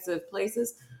types of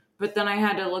places. But then I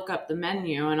had to look up the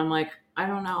menu and I'm like, I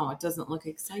don't know. It doesn't look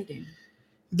exciting.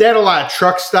 They had a lot of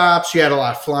truck stops. You had a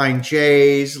lot of Flying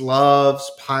J's, Loves,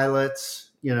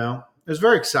 Pilots. You know, it was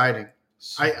very exciting.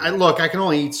 I look, I can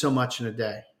only eat so much in a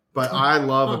day, but I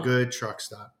love a good truck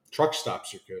stop. Truck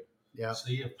stops are good. Yeah. So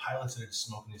you have pilots that are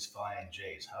smoking these Flying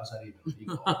J's. How's that even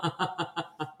legal?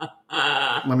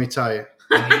 Let me tell you.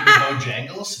 And eating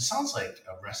Bojangles? It sounds like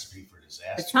a recipe for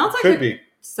disaster. It sounds like Could a be.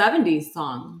 70s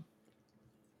song,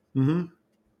 Mm-hmm.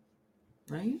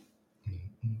 right?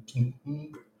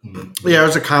 Yeah, it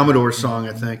was a Commodore song,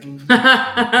 I think.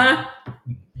 That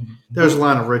was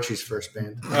Lionel Richie's first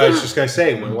band. I was just gonna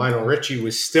say when Lionel Richie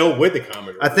was still with the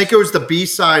Commodores. I think it was the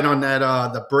B-side on that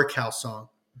the Brick House song.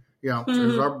 You know,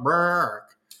 she's a brick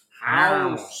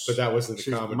house. but that wasn't the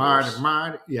She's Commodores.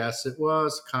 mighty. Yes, it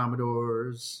was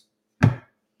Commodores.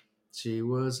 She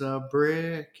was a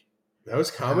brick. That was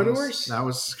Commodores. That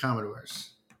was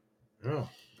Commodores. Oh,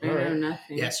 I all know right.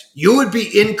 nothing. Yes, you would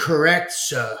be incorrect,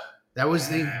 sir. That was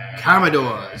the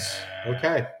Commodores.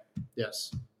 Okay.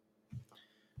 Yes.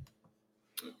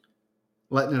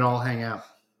 Letting it all hang out.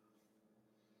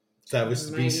 That was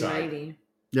the B side. Mighty.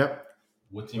 Yep.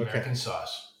 With the American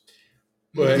sauce.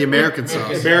 The American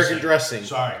sauce. American dressing.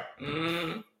 Sorry.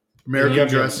 American Yum yum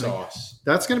dressing. sauce.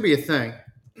 That's going to be a thing.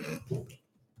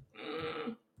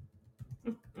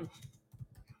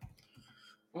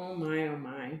 Oh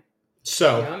my.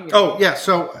 So Yum, yum. Oh, yeah.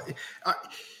 So,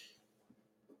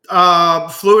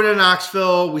 flew into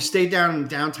Knoxville. We stayed down in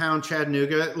downtown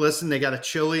Chattanooga. Listen, they got a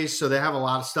Chili's, so they have a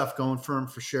lot of stuff going for them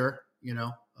for sure. You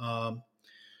know.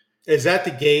 is that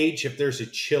the gauge? If there's a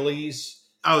Chili's,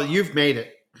 Oh, you've made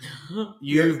it.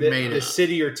 You've made the it.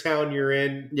 city or town you're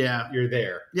in. Yeah. You're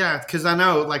there. Yeah, because I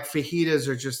know like fajitas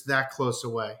are just that close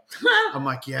away. I'm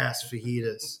like, yes,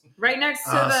 fajitas. Right next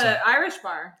to Awesome. the Irish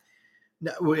bar.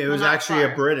 No, it was not actually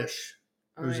far. a British.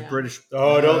 It Oh, was yeah. a British.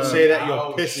 Oh, don't say that. You'll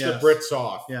ouch. piss the Yes. Brits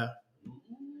off. Yeah,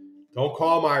 Don't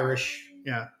call them Irish.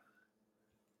 yeah.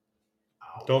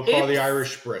 Don't call the Oops.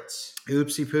 Irish Brits.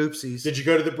 Oopsie poopsies. Did you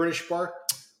go to the British bar?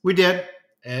 We did.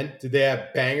 And did they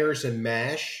have bangers and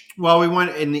mash? Well, we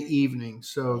went in the evening,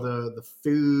 so the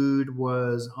food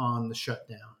was on the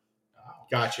shutdown.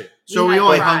 Gotcha. So We we had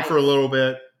only fries. hung for a little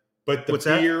bit. But the What's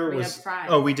that? beer We was had fries.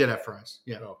 Oh, we did have fries.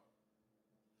 Yeah, Oh.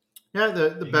 yeah.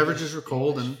 The English- beverages were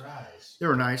cold English and fries. they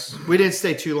were nice. We didn't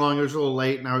stay too long. It was a little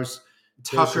late, and I was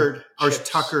tuckered. I was chips.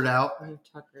 tuckered out. I'm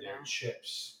tuckered They're out.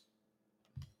 chips.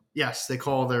 Yes, they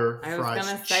call their I was fries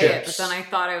gonna say chips. it, but then I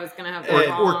thought I was gonna have Or-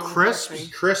 the or wrong crisps. recipe.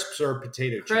 Crisps or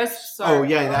potato chips. Crisps. Oh are-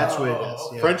 yeah, that's what it Oh, is.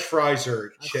 okay. Yeah. French fries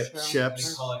are That's chips. true. Chips.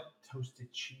 We call it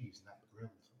toasted cheese, not grilled.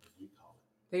 We call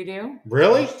it They do.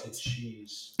 Really? toasted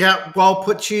cheese. Yeah, well,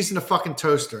 put cheese in a fucking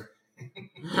toaster.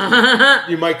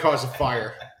 You might cause a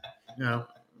fire. You know.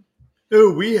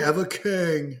 Oh, we have a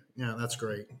king. Yeah, that's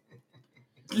great.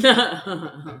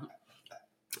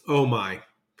 Oh my.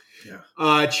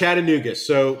 Yeah. Chattanooga.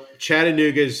 So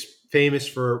Chattanooga's famous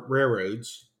for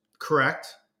railroads. Correct.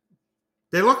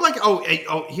 They look like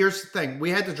here's the thing. We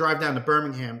had to drive down to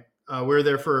Birmingham. We were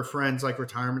there for a friend's like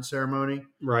retirement ceremony.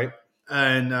 Right.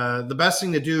 And the best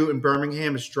thing to do in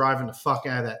Birmingham is driving the fuck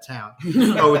out of that town.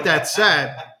 But with that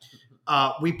said,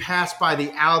 we passed by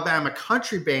the Alabama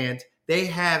Country Band. They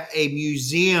have a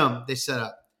museum they set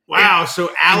up. Wow. So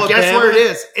And Alabama. guess where it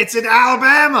is? It's in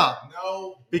Alabama.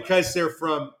 No. Because they're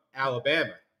from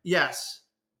Alabama. Yes.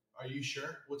 Are you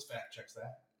sure? Let's fact check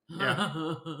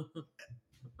that.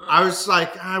 I was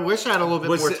like, I wish I had a little bit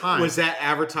more time. Was that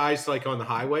advertised like on the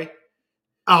highway?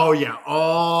 Oh yeah.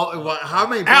 How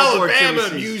many billboards did we Alabama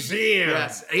see? Museum.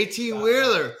 Yes,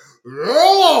 18-wheeler.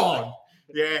 Roll on.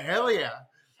 Yeah, hell yeah.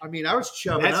 I mean, I was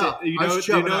chubbing That's up. it. You I know, was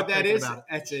do you chubbing know up what that thinking is? about it.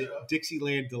 That's a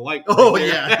Dixieland delight. Oh, right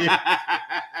there. yeah.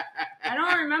 I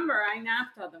don't remember. I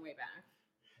napped on the way back.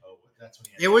 Oh, that's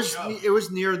when It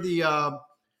was near the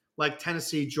like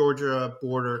Tennessee Georgia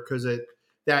border because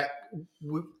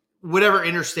whatever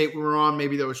interstate we were on,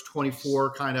 maybe there was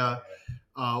 24 kind of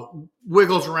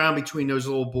wiggles around between those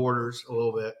little borders a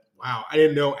little bit. Wow, I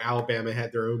didn't know Alabama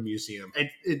had their own museum.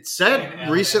 It said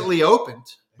Alabama. recently opened.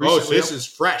 Oh, so Recently this is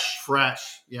fresh.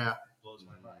 fresh. Yeah. blows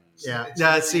my mind. Yeah. It's Now,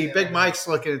 really see, Big Alabama. Mike's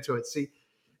looking into it. See,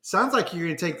 sounds like you're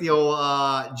going to take the old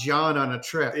John on a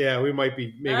trip. Yeah, we might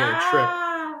be making a trip.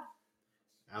 Ah!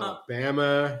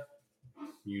 Alabama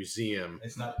Museum.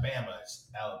 It's not Bama, it's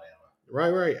Alabama.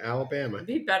 Right, Alabama. It'd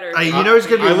be better. You know who's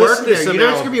going to I be listened working to there? some You know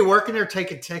who's going to be working there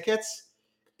taking tickets?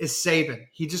 Is Saban.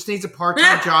 He just needs a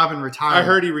part-time job and retire. I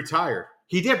heard he retired.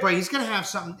 He did, but he's going to have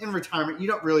something in retirement. You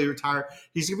don't really retire.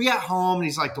 He's going to be at home, and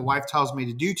he's like, the wife tells me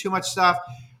to do too much stuff,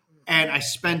 and I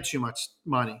spend too much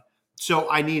money. So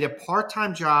I need a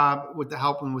part-time job with the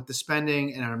helping with the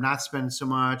spending, and I'm not spending so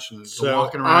much. And So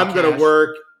walking around I'm going to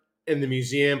work in the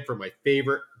museum for my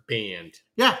favorite band.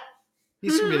 Yeah,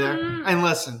 he's going to be there. And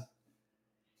listen,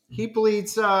 he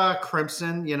bleeds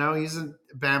crimson. You know, he's a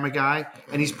Bama guy,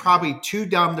 and he's probably too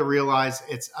dumb to realize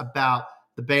it's about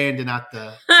the band and not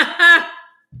the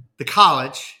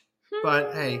college.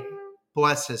 But hey,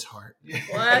 bless his heart.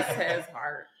 Bless his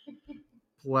heart.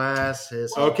 Bless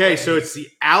his heart. Okay, so it's the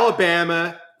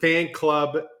Alabama Fan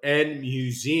Club and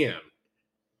Museum.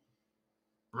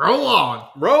 Roll on.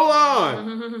 Roll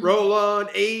on. Roll on,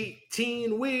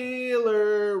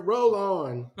 18-wheeler. Roll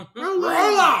on. Roll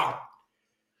on.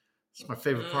 It's my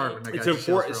favorite part. When that It's guy in just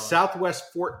yells, "Roll on."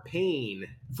 Southwest Fort Payne,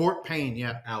 Fort Payne,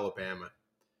 yeah. Alabama.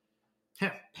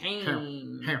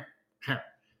 Pain.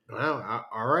 Wow,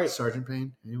 all right. Sergeant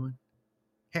Payne, anyone?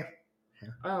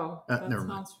 Oh, that never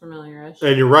mind. sounds familiar-ish.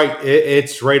 And you're right.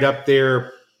 It's right up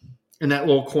there, In that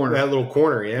little corner. that little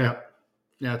corner, yeah. Yep.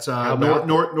 Yeah, it's How about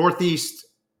northeast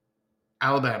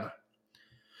Alabama.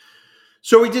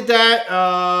 So we did that.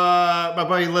 My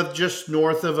buddy lived just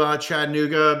north of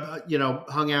Chattanooga.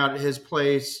 Hung out at his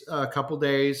place a couple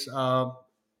days.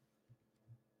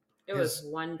 It was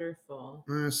wonderful.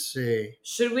 Let's see.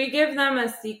 Should we give them a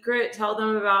secret? Tell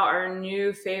them about our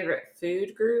new favorite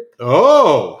food group?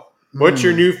 Oh, what's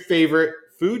your new favorite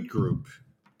food group,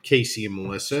 Casey and Should I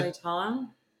Melissa? tell them?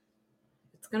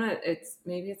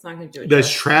 Maybe it's not gonna do it. Does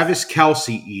justice. Travis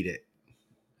Kelce eat it?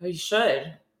 Oh, you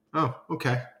should. Oh,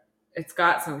 okay. It's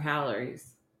got some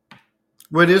calories.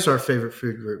 What is our favorite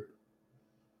food group?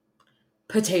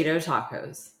 Potato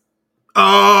tacos.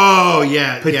 Oh,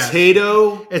 yeah.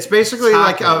 Potato. It's basically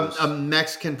like tacos. a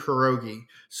Mexican pierogi.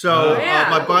 So Oh, yeah.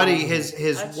 my buddy, his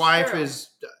That's wife true. is,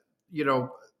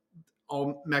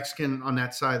 all Mexican on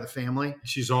that side of the family.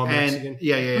 She's all And Mexican.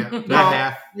 yeah. Not Well,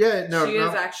 half. Yeah, no, she no.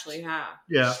 is actually half.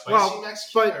 Yeah. Spicy Well,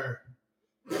 Mexican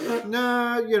but or?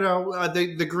 no,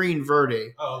 the green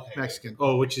verde Oh, okay. Mexican.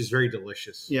 Oh, which is very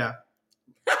delicious. Yeah.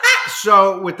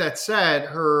 So with that said,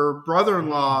 her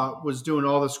brother-in-law was doing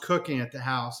all this cooking at the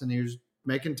house, and he was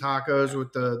making tacos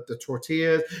with the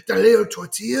tortillas, the little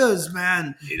tortillas,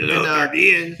 man. And,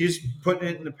 he was putting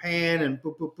it in the pan and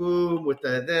boom, boom, boom with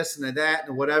the this and the that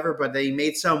and whatever. But they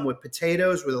made some with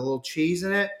potatoes with a little cheese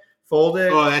in it,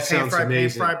 folded. Oh, that sounds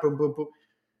amazing. Pan fried, boom, boom, boom.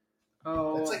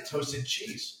 Oh, That's like toasted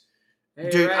cheese. you're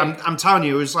Dude, right. I'm telling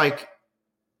you, it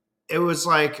was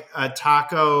like a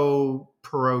taco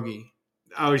pierogi.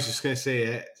 I was just gonna say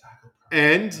it. Taco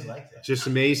And I like that. just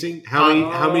amazing. How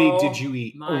many did you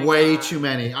eat? My Way God. too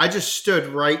many. I just stood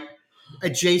right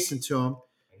adjacent to him,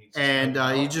 and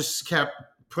he just kept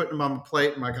putting them on my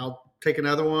plate. I'm like, I'll take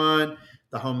another one.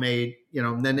 The homemade,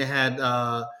 and then they had,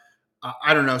 I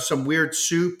don't know, some weird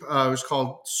soup. It was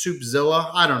called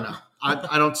Soupzilla. I don't know.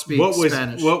 I don't speak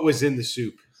Spanish. What was in the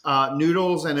soup?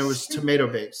 Noodles, and it was tomato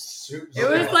based. Soup It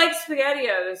was Zilla. like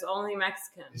SpaghettiOs, only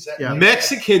Mexican. Is that Yeah.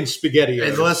 Mexican spaghetti.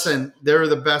 And listen, they're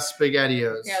the best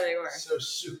SpaghettiOs. Yeah, they were. So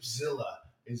Soupzilla,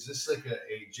 is this like a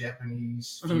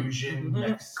Japanese Mhm. fusion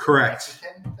Mhm. Correct.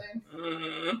 Mexican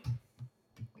thing?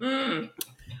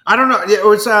 I don't know. It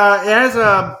was. It has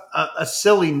a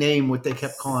silly name. What they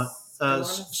kept calling it. I wanna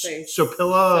say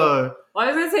Sopilla. Well,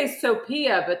 I was gonna say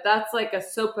sopia, but that's like a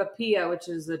sopapilla, which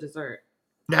is a dessert.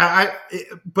 Yeah,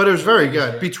 but it was very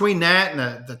good. Between that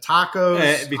and the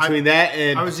tacos, Between that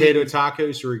and I was potato eating-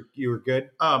 tacos, you were good.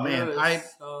 oh It man,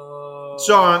 was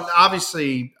so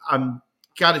obviously I'm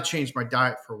got to change my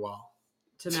diet for a while.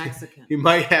 to Mexican. You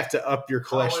might have to up your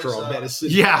cholesterol How was, medicine.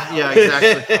 Yeah,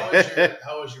 exactly.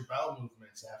 How was your bowel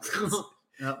movements after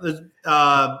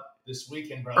this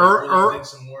weekend, bro? Really did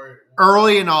some more.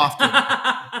 Early and often,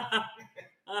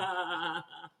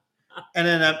 and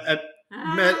then I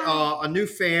met a new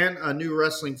fan, a new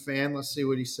wrestling fan. Let's see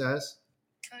what he says.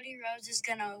 Cody Rhodes is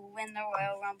gonna win the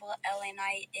Royal Rumble. LA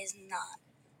Knight is not.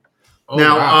 Oh,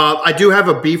 now wow. I do have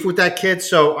a beef with that kid,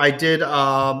 so I did.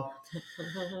 I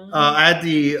had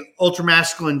the ultra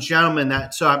masculine gentleman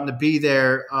that so happened to be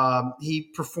there. He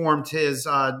performed his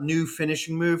new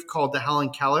finishing move called the Helen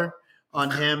Keller on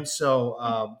him.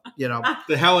 So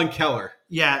the Helen Keller.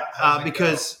 yeah, How's it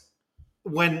because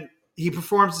when he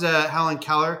performs the Helen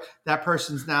Keller, that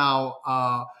person's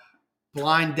now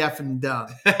blind, deaf, and dumb.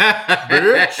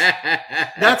 Bitch.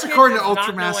 That's Kid according to does ultra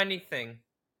not know masculine. anything.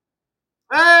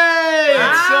 Hey,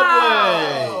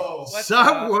 Wow. Subway. What's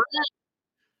Subway.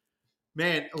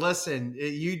 Man, listen,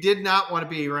 you did not want to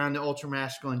be around the ultra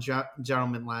masculine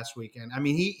gentleman last weekend. I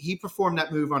mean, he performed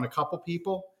that move on a couple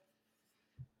people.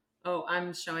 Oh,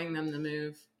 I'm showing them the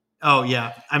move. Oh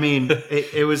yeah, I mean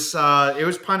it was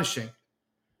punishing.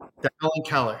 The Helen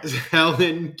Keller.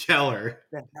 Helen Keller.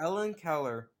 The Helen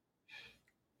Keller.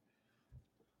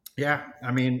 Yeah,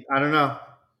 I mean I don't know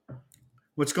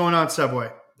what's going on,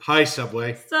 Subway. Hi,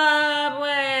 Subway.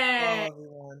 Subway. Hello,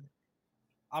 everyone.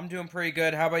 I'm doing pretty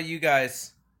good. How about you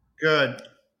guys? Good.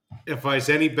 If I was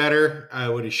any better, I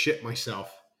would have shit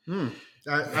myself. I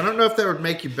don't know if that would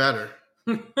make you better.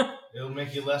 It'll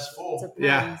make you less full.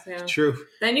 Yeah, true.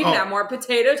 Then you can have more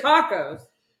potato tacos.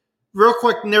 Real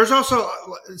quick, and there's also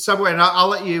Subway, and I'll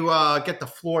let you get the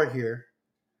floor here.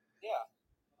 Yeah.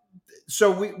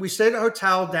 So we stayed at a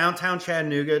hotel downtown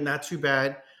Chattanooga, not too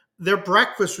bad. Their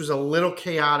breakfast was a little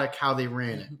chaotic how they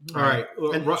ran it. All right,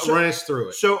 run us through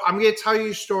it. So I'm going to tell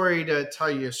you a story to tell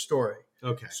you a story.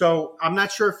 Okay. So I'm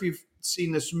not sure if you've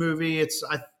seen this movie. It's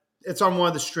on one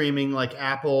of the streaming like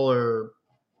Apple or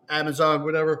Amazon,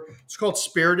 whatever. It's called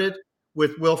Spirited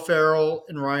with Will Ferrell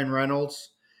and Ryan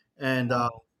Reynolds. And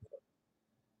the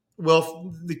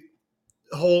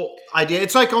whole idea,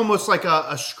 it's like almost like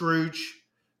a Scrooge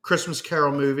Christmas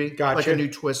Carol movie. Gotcha. Like a new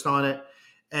twist on it.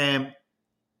 And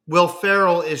Will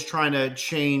Ferrell is trying to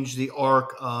change the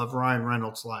arc of Ryan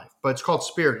Reynolds' life, but it's called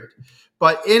Spirited.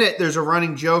 But in it, there's a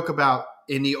running joke about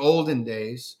in the olden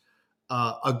days,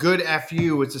 a good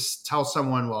FU was to tell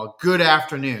someone, well, good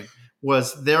afternoon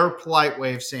was their polite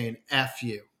way of saying F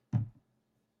you.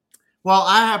 Well,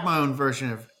 I have my own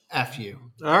version of F you.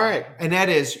 All right. And that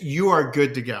is, you are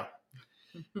good to go.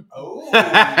 Oh.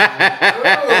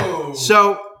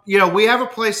 So, we have a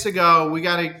place to go. We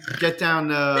got to get down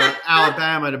to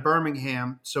Alabama, to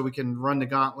Birmingham, so we can run the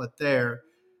gauntlet there.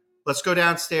 Let's go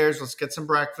downstairs. Let's get some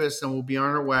breakfast, and we'll be on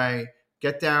our way.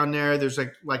 Get down there. There's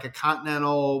like a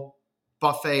continental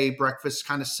buffet breakfast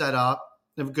kind of set up.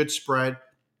 They have a good spread.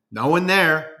 No one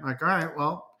there. I'm like, all right,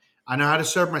 well, I know how to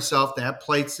serve myself. They have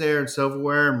plates there and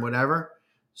silverware and whatever.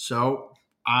 So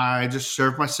I just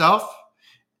served myself.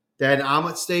 They had an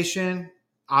omelet station.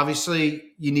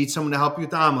 Obviously, you need someone to help you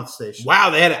with the omelet station. Wow,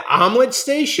 they had an omelet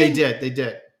station? They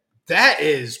did. That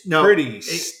is pretty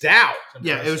stout.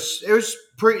 Yeah, it was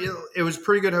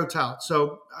pretty good hotel.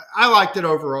 So I liked it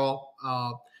overall.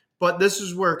 But this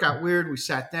is where it got weird. We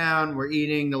sat down, we're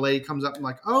eating. The lady comes up and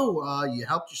like, oh, you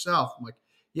helped yourself. I'm like,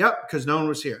 yep, because no one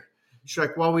was here. She's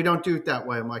like, well, we don't do it that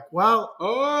way. I'm like, well,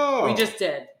 we just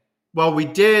did. Well, we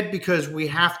did because we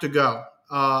have to go.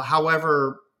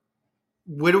 However,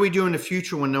 what do we do in the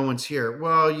future when no one's here?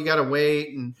 Well, you got to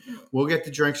wait and we'll get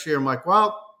the drinks here. I'm like,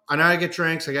 well, I know I get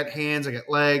drinks. I got hands, I got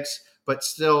legs, but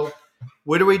still,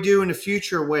 what do we do in the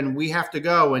future when we have to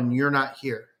go and you're not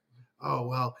here? Oh,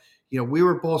 well, we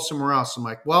were both somewhere else. I'm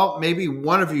like, well, maybe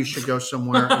one of you should go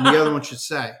somewhere and the other one should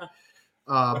stay.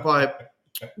 But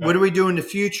what do we do in the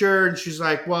future? And she's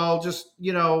like, well, just, she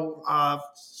had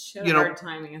a hard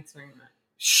time answering that.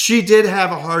 She did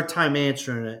have a hard time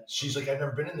answering it. She's like, I've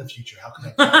never been in the future. How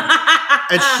can I?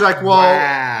 And she's like,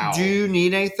 well, do you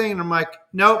need anything? And I'm like,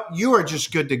 nope, you are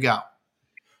just good to go.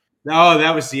 No,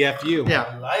 that was the FU. Yeah.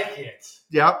 I like it.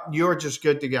 Yep, you're just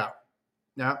good to go.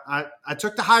 Yeah, I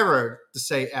took the high road to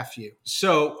say F you.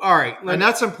 So, all right. And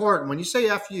that's important. When you say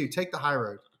F you, take the high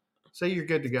road. Say you're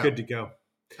good to go. Good to go.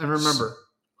 And remember,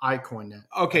 I coined that.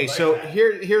 Okay, so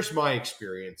here's my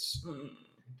experience.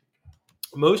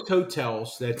 Most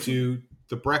hotels that do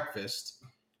the breakfast,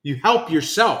 you help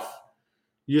yourself.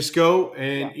 You just go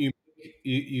and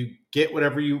you get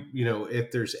whatever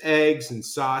if there's eggs and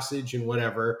sausage and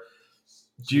whatever.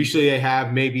 Usually they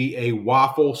have maybe a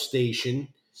waffle station.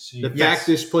 The fact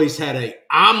this place had an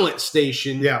omelet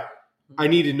station. Yeah. I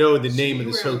need to know the name of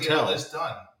this hotel. Get all this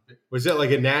done. Was it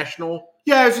like a national?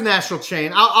 Yeah, it's a national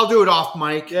chain. I'll do it off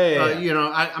mic. Yeah.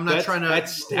 I'm not trying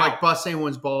to bust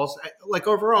anyone's balls.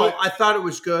 Overall, I thought it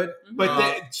was good.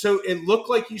 But so it looked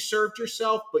like you served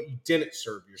yourself, but you didn't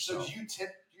serve yourself. So do you tip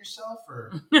yourself,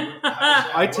 or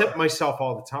I tip myself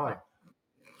all the time.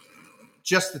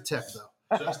 Just the tip,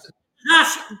 though.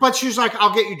 But she's like,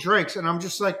 "I'll get you drinks," and I'm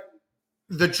just like,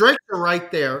 "The drinks are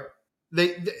right there.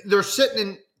 They're sitting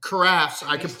in carafes.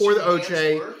 I can pour the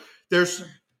OJ.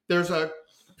 There's a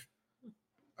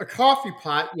coffee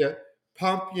pot, you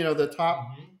pump, the top,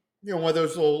 one of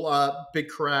those little big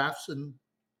carafes, and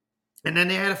then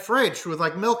they had a fridge with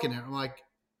like milk in it. I'm like,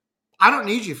 I don't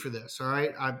need you for this, all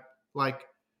right?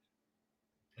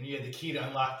 And you had the key to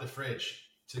unlock the fridge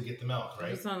to get the milk,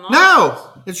 right?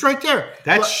 No, it's right there.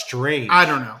 That's strange. I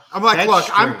don't know. I'm like, That's look,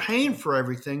 strange. I'm paying for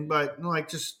everything, but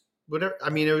just whatever. I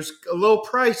mean, it was a little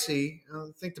pricey. I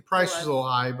think the price was a little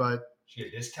high, but you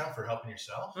get a discount for helping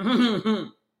yourself.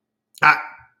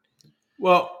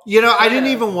 Well, I didn't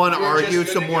even want to argue.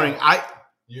 It's the morning.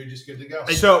 You're just good to go.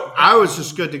 So I was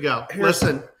just good to go. Here's-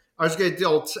 Listen, I was going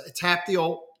to tap the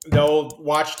old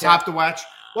watch tap the watch.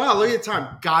 Wow, look at the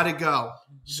time. Gotta go.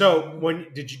 So when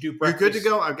did you do You're breakfast? good to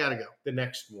go? I've got to go. The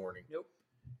next morning.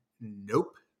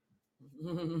 Nope.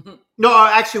 No,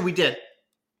 actually, we did.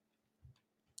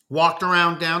 Walked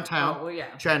around downtown, Oh, well,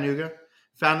 yeah. Chattanooga,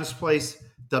 found this place,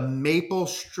 the Maple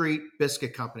Street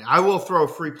Biscuit Company. I will throw a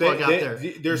free plug out there.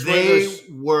 They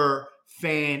were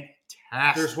fantastic.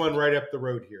 There's one right up the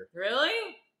road here.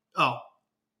 Really? Oh,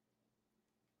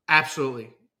 absolutely.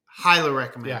 Highly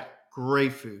recommend. Yeah.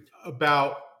 Great food.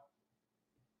 About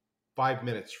 5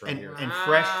 minutes from And, here. and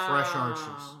fresh orange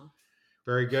juice.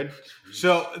 Very good.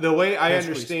 So the way I Yes,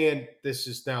 understand this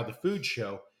is now the food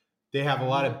show, they have a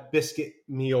lot of biscuit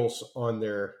meals on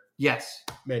their Yes.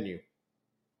 menu.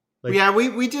 Yeah,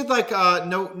 we did like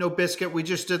no biscuit. We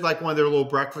just did like one of their little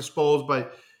breakfast bowls,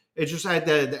 but it just had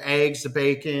the eggs, the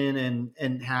bacon,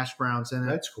 and hash browns in it.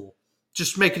 That's cool.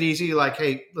 Just make it easy. Like,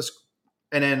 hey, let's.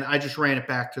 And then I just ran it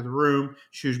back to the room.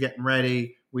 She was getting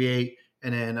ready. We ate,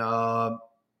 and then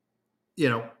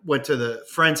went to the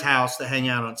friend's house to hang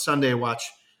out on Sunday, watch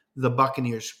the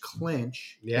Buccaneers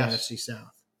clinch the NFC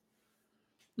South.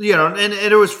 And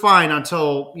it was fine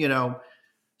until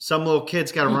some little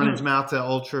kid's got to run his mouth to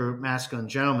ultra masculine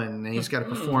gentleman, and he's got to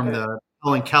perform the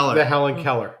Helen Keller. The Helen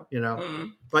Keller.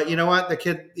 But you know what? The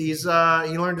kid, he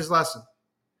learned his lesson.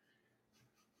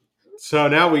 So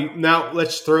now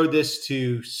let's throw this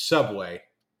to Subway.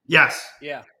 Yes.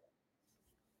 Yeah.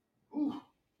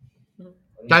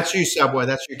 That's you, Subway.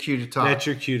 That's your cue to talk. That's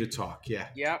your cue to talk. Yeah.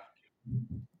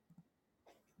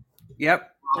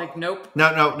 Yep. Like, nope.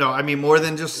 No. I mean, more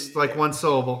than just like one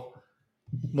syllable.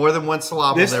 More than one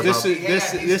syllable. This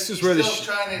is where he's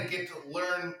still trying to get to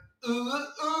learn.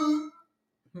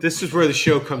 This is where the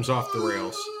show comes off the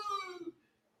rails.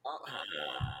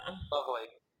 Lovely.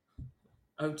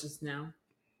 Oh, just now?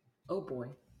 Oh, boy.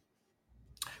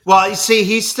 Well, you see,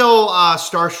 he's still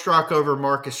starstruck over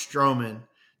Marcus Stroman,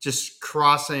 just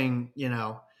crossing,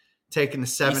 taking the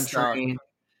 7 train.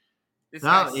 This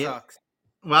guy sucks.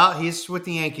 Well, he's with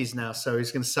the Yankees now, so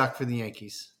he's going to suck for the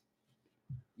Yankees.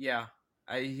 Yeah.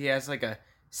 He has like a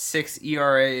 6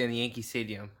 ERA in the Yankee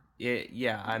Stadium.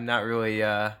 Yeah, I'm not really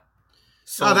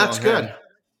sold that's on good. him.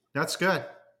 That's good.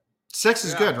 6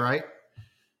 is good, right?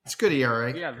 It's good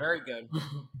ERA. Yeah, very good.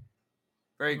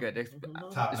 Very good.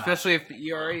 Top Especially if the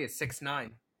ERA is 6.9.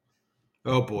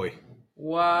 Oh boy.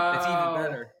 Wow. It's even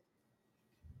better.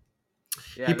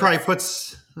 Yeah, He probably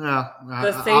puts. The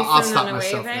I'll stop Season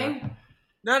myself Nueve? there.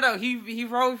 No. He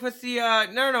probably puts the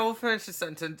no. We'll finish the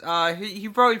sentence. He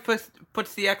probably puts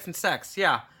the X in sex.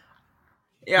 Yeah.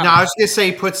 No, I was gonna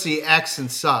say he puts the X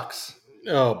and sucks.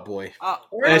 Oh boy.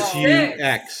 Or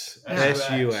SUX. Yeah.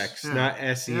 SUX. Yeah. Not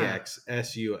SEX.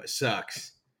 SU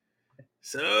sucks.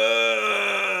 Sucks.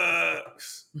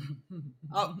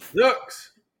 Oh,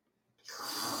 Sucks.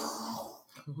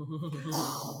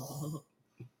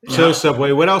 So,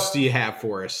 Subway, what else do you have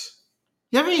for us?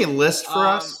 You have any list for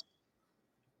us?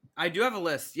 I do have a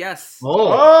list. Yes.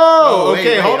 Oh,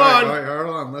 okay. Hold on.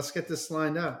 Hold on. Let's get this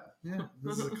lined up. Yeah,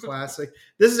 this is a classic.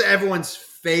 This is everyone's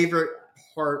favorite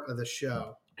part of the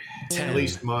show. At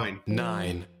least mine.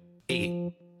 9,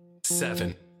 8,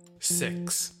 7,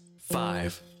 6,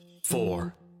 5,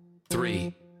 4,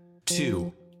 3,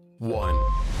 2, 1.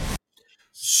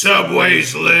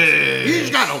 Subway's list.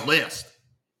 He's got a list.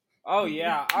 Oh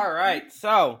yeah. All right.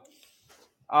 So,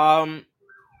 the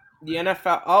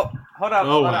NFL. Oh, hold up.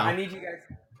 Hold wow. up. I need you guys.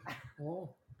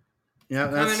 Oh. Yeah,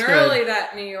 that's Coming good. early,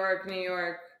 that New York.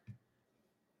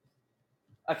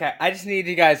 Okay, I just need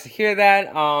you guys to hear that.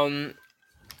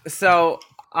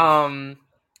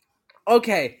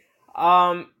 Okay.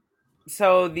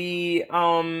 So the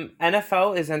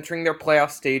NFL is entering their playoff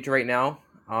stage right now.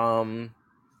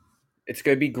 It's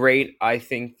going to be great, I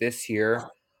think, this year.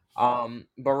 But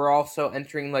we're also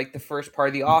entering like the first part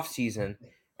of the off season,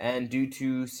 and due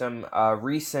to some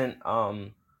recent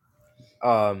current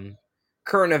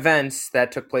events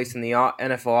that took place in the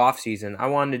NFL offseason, I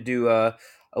wanted to do a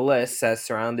list that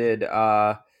surrounded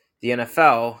the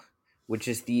NFL, which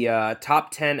is the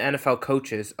top 10 NFL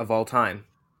coaches of all time.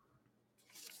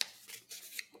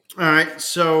 All right,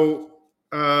 so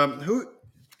who?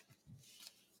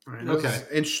 All right, this is an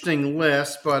interesting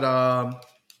list, but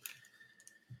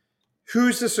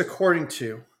who's this according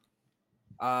to?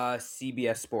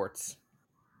 CBS Sports.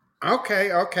 Okay.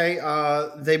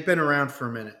 They've been around for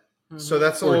a minute, so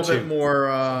that's a little bit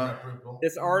more.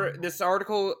 This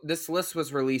list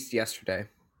was released yesterday.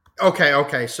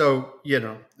 Okay. So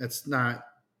it's not.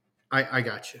 I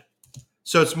got you.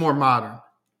 So it's more modern.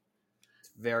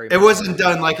 Very. It wasn't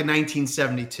done like in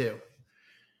 1972.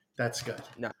 That's good.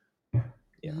 No.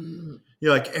 Yeah.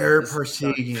 You're like Eric This is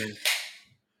done. Persigian.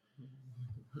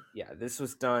 Yeah, this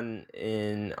was done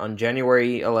on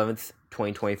January 11th,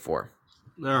 2024.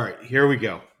 All right, here we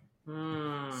go.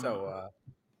 So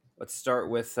let's start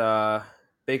with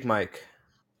Big Mike.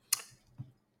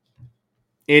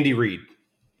 Andy Reid.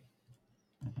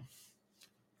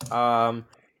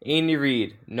 Andy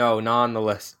Reid. No, not on the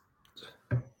list.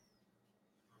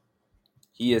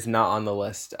 He is not on the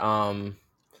list.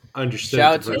 Understood.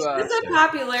 Shout it the out to, first Is this a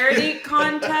popularity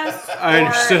contest? I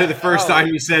understood it the or- first No. time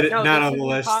you said it. No, Not this on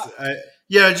the isn't list.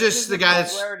 Yeah, This just the isn't guy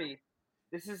that's. popularity.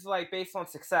 This is like based on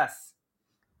success.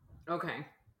 Okay.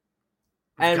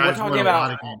 And we're guys talking won a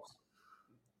lot about of games.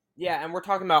 yeah, and we're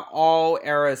talking about all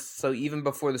eras, so even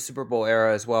before the Super Bowl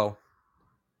era as well.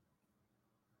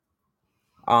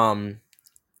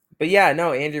 But yeah,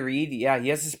 no, Andy Reid, yeah, he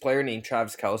has this player named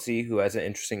Travis Kelce who has an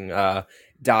interesting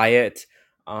diet,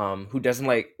 who doesn't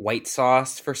like white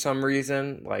sauce for some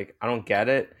reason. Like, I don't get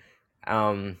it.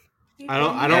 I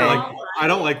Yeah.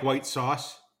 don't like white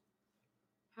sauce.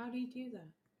 How do you do that?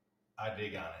 I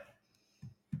dig on it.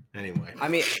 Anyway, I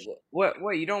mean, what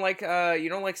you don't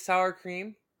like sour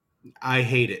cream? I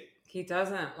hate it. He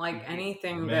doesn't like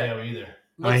anything Mayo that either.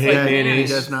 looks I hate like He mayonnaise.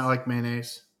 does not like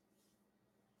mayonnaise.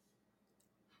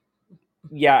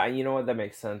 Yeah, you know what, that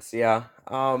makes sense. Yeah.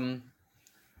 No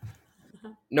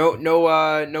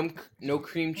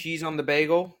cream cheese on the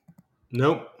bagel.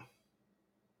 Nope.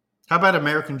 How about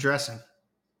American dressing?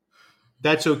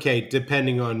 That's okay,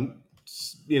 depending on,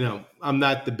 I'm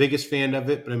not the biggest fan of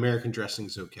it, but American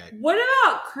dressing's okay. What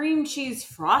about cream cheese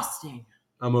frosting?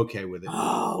 I'm okay with it.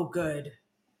 Oh, good.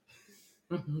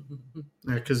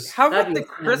 Because How about That'd the be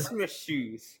fun. Christmas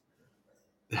shoes?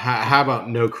 How about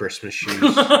no Christmas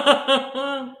shoes?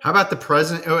 how about the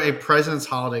president's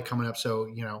holiday coming up? So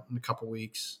in a couple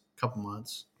weeks, couple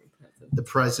months, the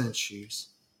president's shoes.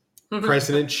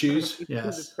 President shoes?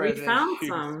 Yes, We found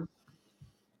some.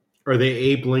 Are they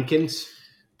Abe Lincoln's?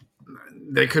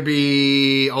 they could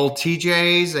be old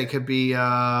TJs. They could be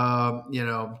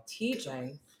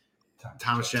TJ.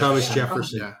 Thomas Jefferson. Thomas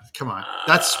Jefferson. Yeah, come on,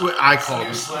 that's what I called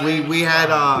it. We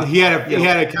had He had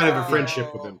a kind of a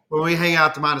friendship with him. when we hang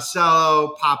out to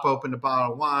Monticello, pop open a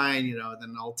bottle of wine,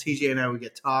 then old TJ and I would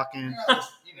get talking.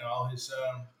 All his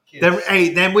kids.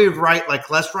 Then we would write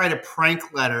let's write a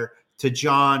prank letter to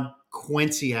John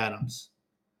Quincy Adams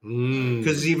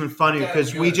because it's even funnier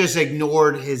because we just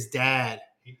ignored his dad,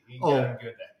 He Oh. got him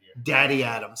good that year. Daddy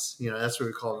Adams. That's what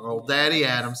we call him, old Daddy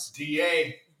Adams.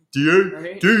 DA. DA,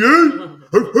 Right? DA,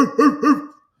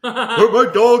 where my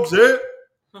dog's at?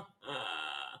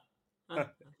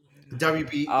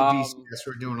 WBCS,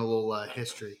 we're doing a little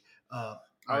history. Oh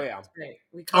yeah. Great.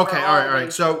 We cover Okay, all right.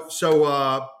 these. So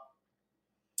no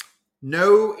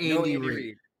No Andy Andy Reid.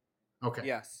 Reid. Okay.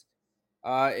 Yes.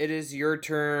 It is your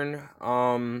turn.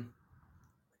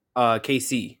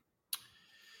 KC.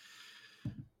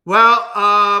 Well,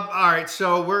 all right.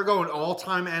 So we're going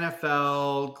all-time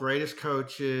NFL greatest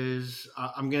coaches.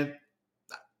 I'm just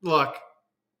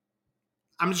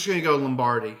gonna go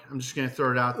Lombardi. I'm just gonna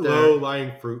throw it out there.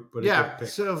 Low-lying fruit, but a Yeah. good pick.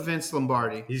 So Vince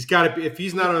Lombardi. He's got to be. If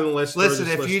he's not on the list, throw Listen,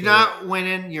 this if list you're away. not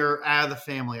winning, you're out of the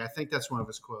family. I think that's one of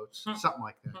his quotes. Something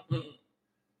like that.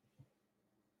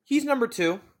 He's number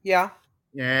 2. Yeah.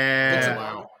 Yeah.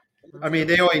 Wow. I mean,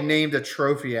 they only named a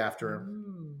trophy after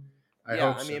him. I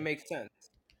yeah, hope so. it makes sense.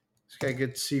 He's got a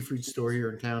good seafood store here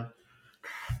in town.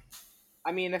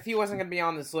 I mean, if he wasn't going to be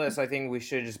on this list, I think we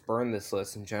should just burn this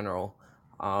list in general.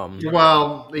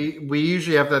 Well, we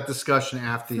usually have that discussion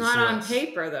after It's these not on lists.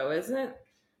 paper, though, is it?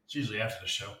 It's usually after the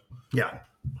show. Yeah.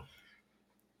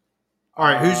 All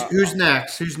right, who's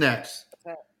next? Who's next?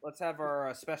 Let's have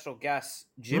our special guest,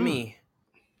 Jimmy.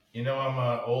 I'm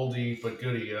a oldie but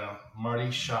goodie. Marty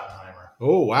Schottenheimer.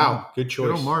 Oh wow, good Good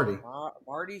choice. old Marty.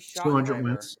 Marty 200 Schottenheimer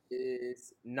wins.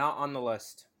 is not on the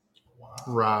list. Wow.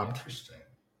 Robbed. Interesting.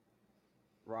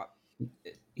 Rob.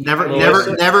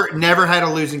 Never had a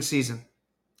losing season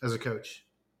as a coach.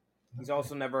 He's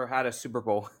also never had a Super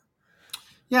Bowl.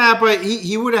 Yeah, but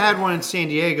he would have had one in San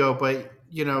Diego, but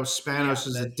Spanos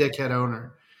is a dickhead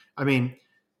owner. I mean,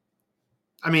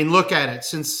 look at it.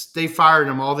 Since they fired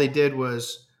him, all they did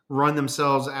was run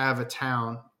themselves out of a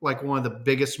town, like one of the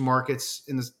biggest markets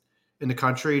in the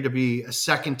country, to be a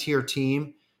second tier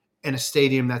team in a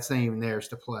stadium that's not even theirs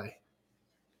to play.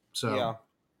 So, Yeah.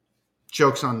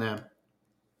 Joke's on them.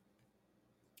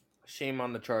 Shame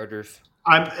on the Chargers.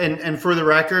 And for the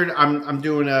record, I'm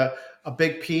doing a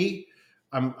big P.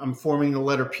 I'm forming the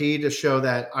letter P to show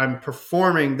that I'm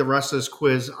performing the rest of this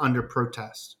quiz under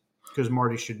protest because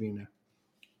Marty should be in there.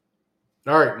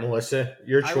 All right, Melissa,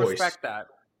 your I choice. respect that.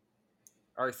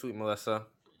 All right, sweet Melissa.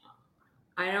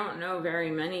 I don't know very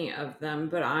many of them,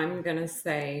 but I'm gonna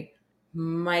say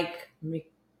Mike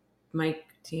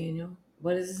Daniel.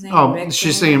 What is his name? Oh,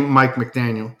 she's saying Mike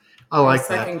McDaniel. I like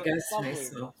that. Second guess Lovely.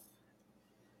 myself.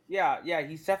 Yeah,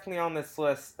 he's definitely on this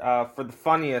list for the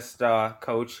funniest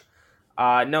coach.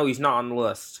 No, he's not on the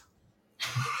list.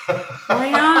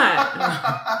 Why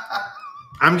not?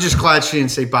 I'm just glad she didn't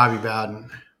say Bobby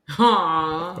Bowden.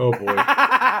 Aww. Oh boy.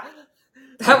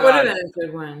 That would have been a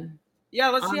good one. Yeah,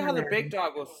 let's see how the Honorary. big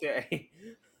dog will say.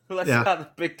 Let's Yeah. see how the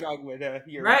big dog would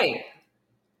hear. Right.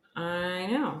 I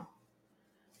know.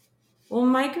 Well,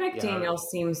 Mike McDaniel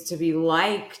seems to be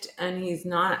liked, and he's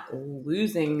not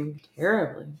losing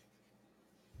terribly.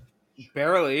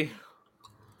 Barely.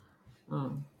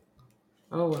 Oh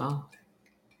well.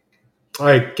 All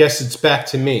right, guess it's back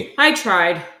to me. I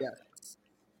tried.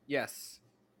 Yes.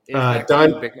 It is back to Don-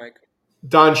 you, Big Mike.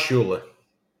 Don Shula.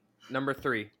 Number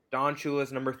 3. Don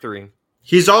Shula's number 3.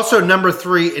 He's also number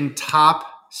 3 in top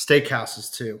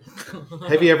steakhouses too.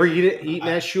 Have you ever eaten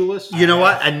at Shula's? You know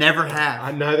what? I never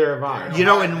have. Neither have I. You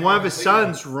know, and one of his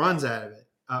sons runs out of it.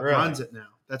 Really? Runs it now.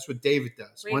 That's what David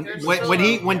does. Wait, When there's when, still when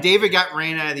he a- when David got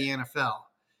ran out of the NFL,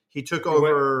 he took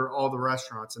over all the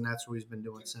restaurants, and that's what he's been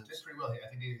doing Did since. pretty well. I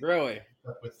think he Really?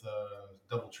 up with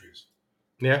DoubleTrees.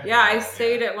 Yeah. Yeah, I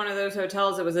stayed at one of those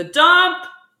hotels. It was a dump.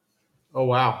 Oh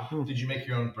wow. Did you make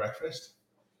your own breakfast?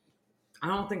 I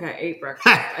don't think I ate breakfast.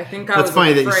 I think I was That's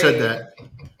funny that you said afraid. that.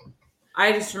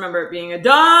 I just remember it being a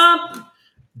dump.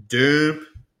 Dupe.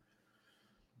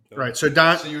 Right. So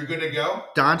Don So you're good to go?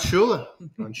 Shula.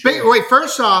 Don Shula. Wait.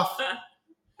 First off,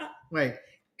 wait.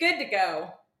 Good to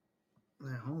go.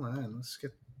 Wait, hold on. Let's I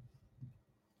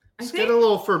get think a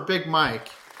little for Big Mike.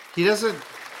 He doesn't,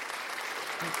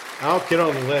 I'll get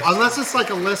on the list. unless it's like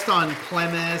a list on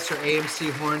Plymouth or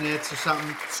AMC Hornets or something.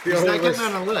 the He's only not getting list.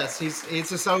 on a list. He's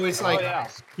just always like yeah.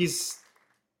 he's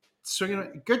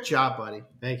swinging. Good job, buddy.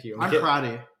 Thank you. I'm proud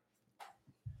of you.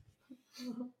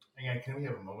 Hang on, can we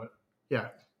have a moment? Yeah.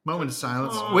 Moment of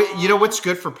silence. Aw. Wait, you know what's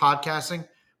good for podcasting?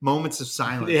 Moments of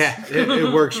silence. Yeah,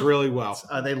 it works really well.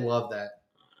 They love that.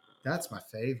 That's my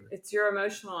favorite. it's your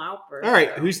emotional outburst. All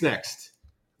right, who's next?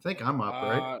 I think I'm up,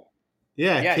 right?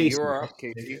 Yeah, Casey. you are up,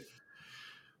 Casey.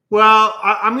 Well,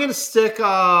 I'm going to stick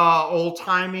old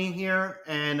timey here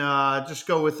and just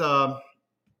go with Paul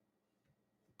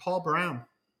Brown.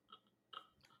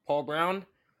 Paul Brown.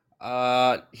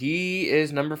 He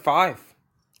is number 5.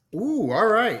 Ooh, all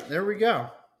right. There we go.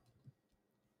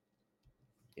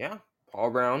 Yeah,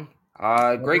 Paul Brown.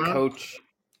 Great Brown. coach.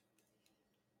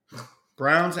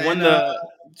 Browns Won and the-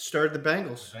 started the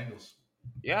Bengals. Bengals.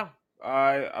 Yeah,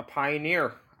 a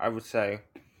pioneer, I would say,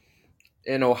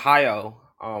 in Ohio.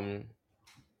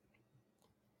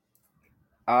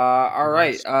 All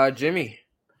right, Jimmy.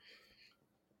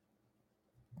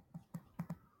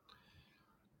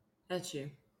 That's you.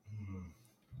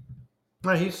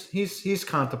 No, he's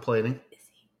contemplating.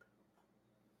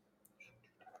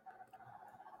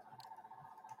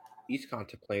 He's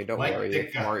contemplating. Don't Mike worry.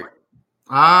 Ditka. Mark.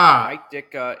 Ah, Mike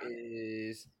Ditka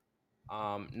is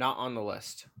not on the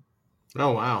list.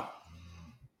 Oh wow.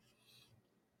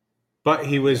 But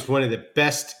he was one of the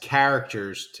best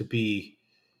characters to be.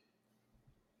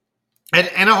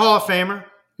 and a Hall of Famer.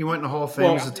 He went in the Hall of Fame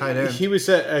Well, as a tight end. He was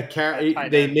a character.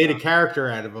 tight They end, made a yeah. character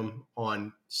out of him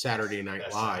on Saturday Night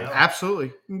That's Live. enough.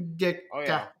 Absolutely. Oh,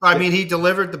 yeah. I mean, he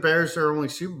delivered the Bears their only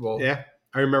Super Bowl. Yeah,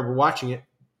 I remember watching it.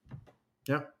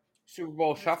 Super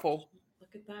Bowl Shuffle. Look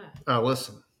at that. Oh,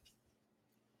 listen.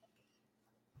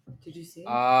 Did you see it?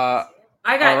 Uh,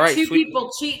 I got all right, two sweet- people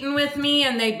cheating with me,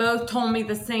 and they both told me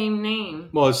the same name.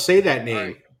 Well, say that all name.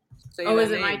 right. Say Oh, that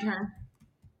is it my name. turn?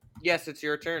 Yes, it's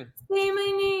your turn. Say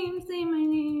my name. Say my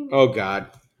name. Oh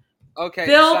God. Okay.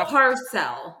 Bill Shuffle.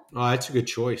 Parcell. Oh, that's a good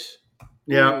choice.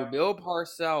 Yeah. Ooh, Bill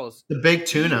Parcells. The big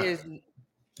tuna. He is,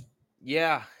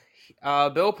 yeah.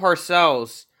 Bill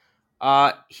Parcells.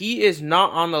 He is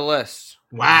not on the list.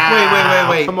 Wow.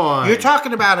 Wait. Come on. You're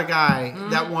talking about a guy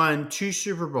Mhm. that won 2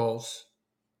 Super Bowls.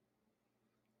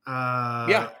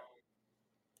 Yeah.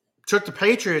 Took the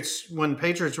Patriots, when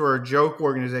Patriots were a joke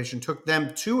organization, took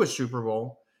them to a Super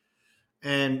Bowl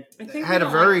and I think had we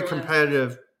a don't very like the list.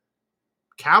 competitive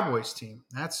Cowboys team.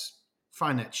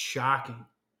 Find that shocking.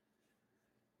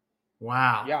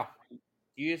 Wow. Yeah.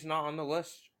 He is not on the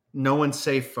list. No one's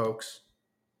safe, folks.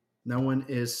 No one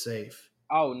is safe.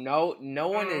 Oh, no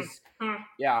one is.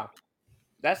 Yeah.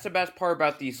 That's the best part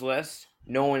about these lists.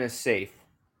 No one is safe.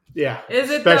 Yeah. Is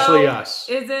it Especially though? us.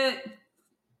 Is it?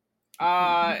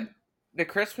 The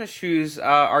Christmas shoes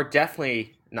are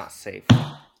definitely not safe.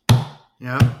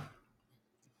 Yeah.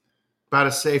 About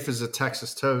as safe as a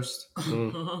Texas toast.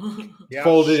 Yeah.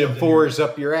 Folded in Shoved in fours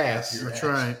up your ass. Your That's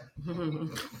ass.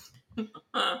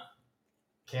 right.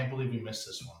 Can't believe you missed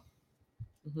this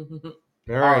one.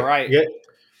 All right. Yeah.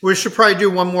 We should probably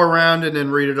do one more round and then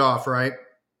read it off, right?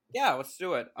 Yeah, let's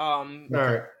do it. All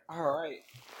right. All right.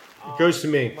 It goes to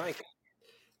me. Mike.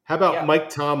 How about Yeah. Mike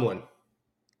Tomlin?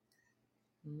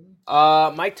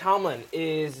 Mike Tomlin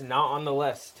is not on the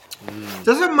list.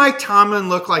 Doesn't Mike Tomlin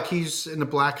look like he's in the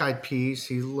Black Eyed Peas?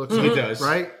 He looks He like, does.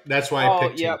 right? That's why I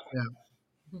picked yep. him.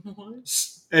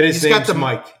 And his He's got name's the-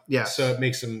 Mike. yes. So it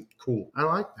makes him cool. I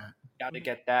like that. Got to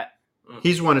get that.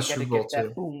 He's won a Gotta Super Bowl get that too.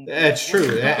 boom. That's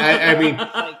true. I mean,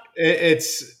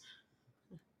 it's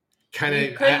kind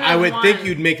You of. couldn't I have would think won.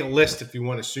 you'd make a list if you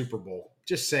won a Super Bowl.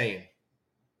 Just saying.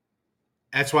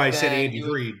 That's why I said Then Andy you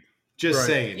would- Reid. Just Right.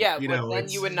 saying. Yeah, you but know. then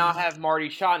it's- you would not have Marty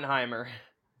Schottenheimer.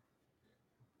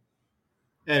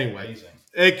 Anyway, Amazing.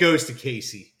 it goes to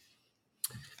Casey.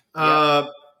 We're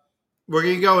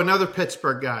going to go another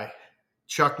Pittsburgh guy,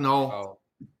 Chuck Noll.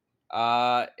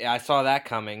 Yeah, I saw that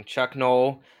coming. Chuck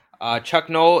Noll. Chuck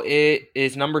Noll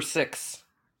is number 6.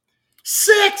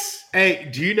 6! Hey,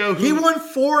 do you know who He won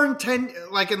 4 in 10,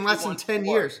 like in less than won 10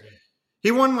 4. years. He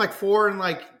won like 4 in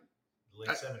like, Late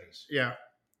 70s. yeah.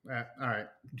 All right.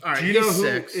 All right. Do you know he's who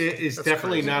 6. is That's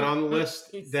definitely crazy. not on the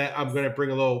list? That I'm going to bring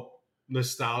a little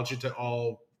nostalgia to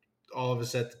all of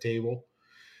us at the table.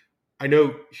 I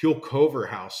know Hugh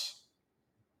Coverhouse.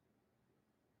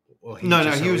 Well, No,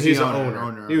 just he was he's the an owner.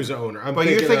 owner. He was an owner. But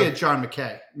you're thinking of John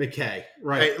McKay. McKay,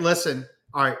 right? Hey, listen.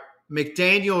 All right.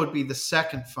 McDaniel would be the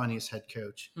second funniest head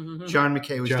coach. John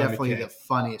McKay was John definitely McKay. the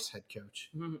funniest head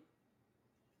coach.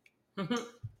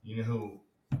 You know who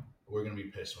we're going to be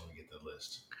pissed when we get the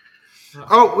list.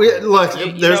 Oh, look,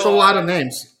 You there's know, a lot of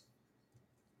names.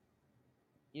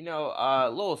 You know,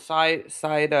 little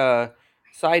side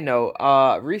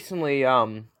note. Recently,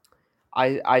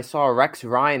 I saw Rex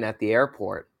Ryan at the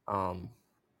airport.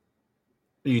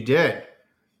 You did.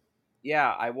 Yeah,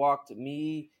 I walked.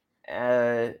 Me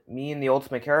and the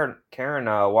Ultimate Karen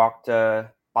walked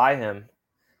by him,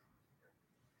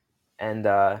 and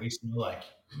We smell like.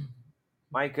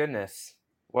 my goodness,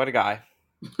 what a guy!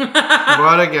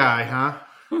 What a guy,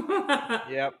 huh?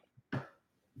 Yep.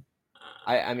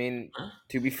 I mean,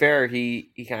 to be fair, he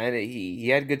had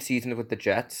a good season with the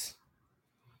Jets.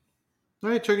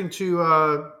 They took him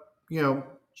to,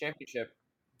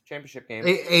 Championship game.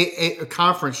 a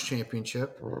conference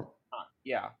championship.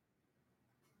 Yeah.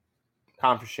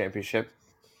 Conference championship.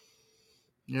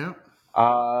 Yeah.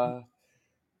 All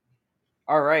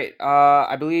right.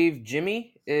 I believe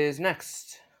Jimmy is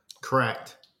next.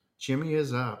 Correct. Jimmy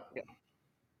is up.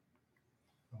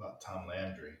 How about Tom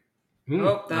Landry?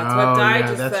 Oh, that's Oh, what Di yeah,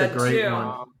 just that's a said great too.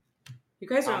 one. You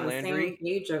guys are Tom on the Landry. same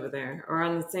page over there, or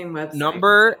on the same website.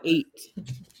 Number 8.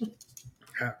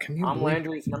 How can you Tom believe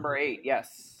Landry is number 8.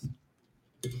 Yes.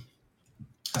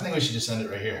 I think we should just end it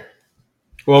right here.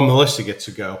 Well, Melissa gets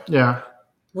to go. Yeah.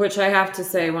 Which I have to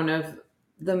say, one of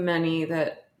the many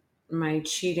that my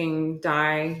cheating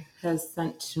die has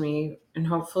sent to me, and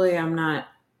hopefully I'm not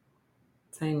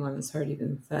saying one that's already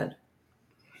been said.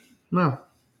 No.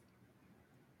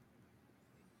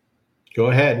 Go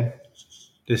ahead.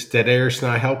 This dead air's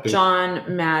not helping.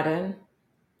 John Madden.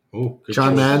 Oh, good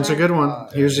John choice. Madden's a good one.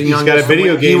 He was the He's got youngest. a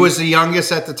video He game. was the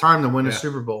youngest at the time to win a Yeah.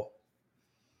 Super Bowl.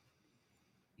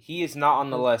 He is not on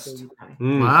the list.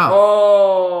 Mm. Wow.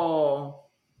 Oh,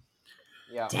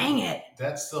 Yeah. dang it.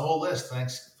 That's the whole list.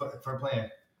 Thanks for playing.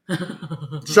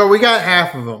 So we got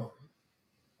half of them.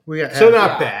 We got So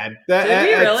half. not Yeah. bad. Did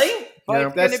we really? But Yeah,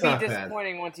 it's that's going to not be bad.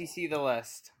 disappointing once you see the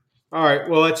list. All right.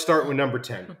 Well, let's start with number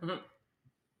 10.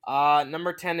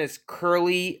 Number 10 is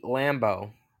Curly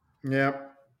Lambeau. Yep.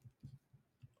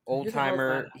 Old Who the hell's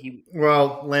timer. that? He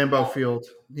Well, Lambeau Field.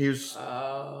 He was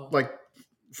Oh. like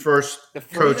first the coach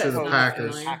first of the coach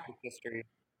Packers. in Packers history.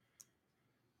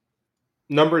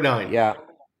 Number 9. Yeah.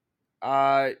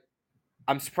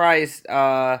 I'm surprised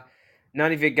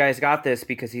none of you guys got this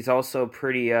because he's also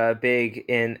pretty big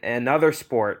in another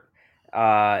sport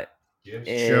Gibbs.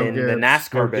 Joe in the Gibbs.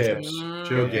 NASCAR Joe business. Gibbs. Mm. Joe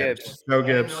Joe Gibbs. Gibbs. Joe I didn't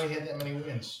Gibbs. know he had that many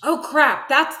wins. Oh crap!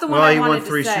 That's the one Well, I he wanted won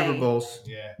 3 to say. Super Bowls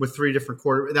Yeah. with 3 different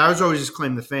quarterbacks. That was always his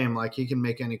claim to fame. Like he can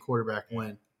make any quarterback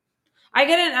win. I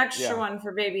get an extra Yeah. one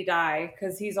for Baby Di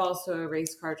because he's also a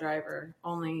race car driver.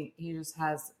 Only he just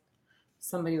has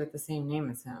somebody with the same name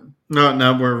as him.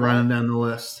 No, we're running down the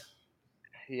list.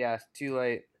 Yeah, it's too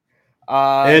late.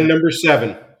 And number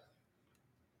 7.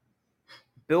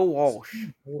 Bill Walsh.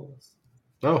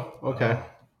 Oh, okay.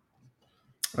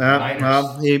 Niners.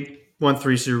 Well, he won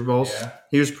 3 Super Bowls. Yeah.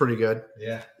 He was pretty good.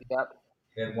 Yeah. Yep.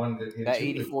 He had one good. He had That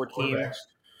 2 good 84 team. quarterbacks.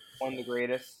 One of the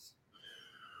greatest.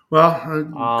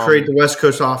 Well, create the West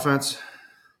Coast offense.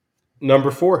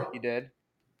 Number 4. He did.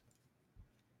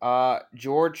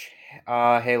 George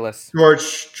Halas.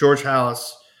 George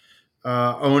Hallis,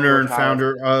 owner George and Halas.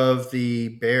 founder of the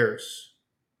Bears.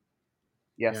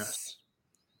 Yes.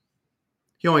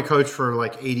 He only coached for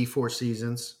like 84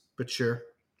 seasons, but sure.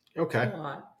 Okay. A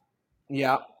lot.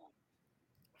 Yeah.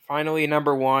 Finally,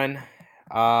 number 1.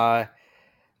 The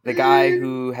guy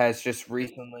who has just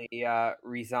recently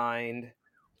resigned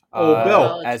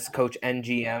Bill. as coach and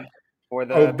GM for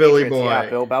the Oh, Billy Patriots. boy. Yeah,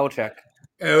 Bill Belichick.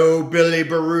 Oh, Billy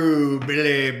Baroo.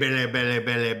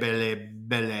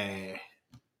 Billy.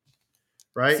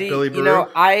 Right? See, Billy Baroo? you know,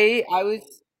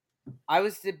 I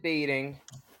was debating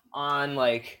on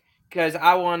because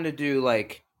I wanted to do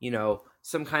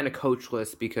some kind of coach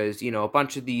list because a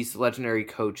bunch of these legendary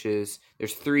coaches.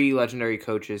 There's 3 legendary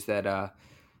coaches that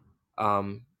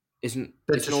isn't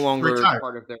That is no just longer retired.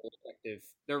 part of their respective.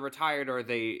 They're retired or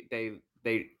they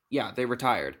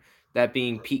retired. That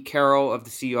being Pete Carroll of the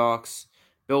Seahawks,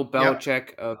 Bill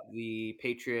Belichick of the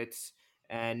Patriots,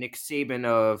 and Nick Saban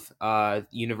of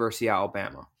University of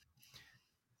Alabama.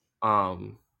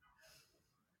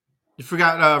 You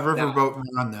forgot Riverboat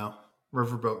Ron, though.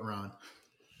 Riverboat Ron.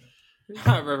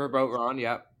 Riverboat Ron,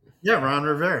 yep. Yeah, Ron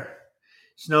Rivera.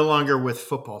 He's no longer with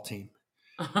football team.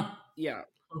 Yeah.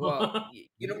 Well,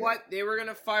 you know what? They were going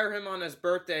to fire him on his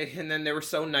birthday, and then they were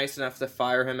so nice enough to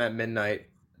fire him at midnight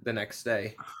the next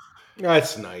day.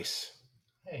 That's nice.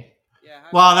 Hey. Yeah.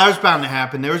 Well, that was bound to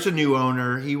happen. There was a new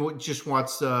owner. He just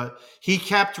wants to. He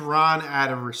kept Ron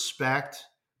out of respect,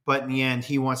 but in the end,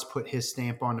 he wants to put his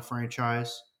stamp on the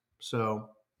franchise. So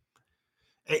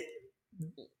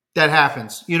that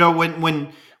happens. You know,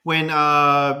 when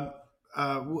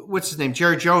what's his name?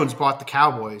 Jerry Jones bought the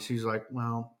Cowboys. He's like,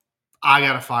 well, I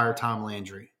got to fire Tom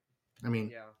Landry. I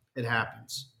mean, it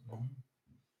happens.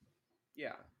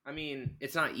 Yeah. I mean,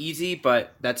 it's not easy,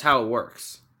 but that's how it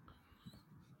works.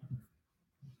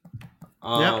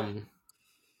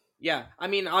 Yeah. I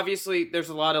mean, obviously, there's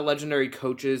a lot of legendary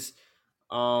coaches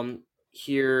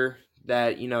here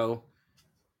that,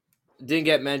 didn't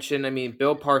get mentioned. I mean,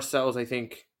 Bill Parcells, I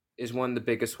think, is one of the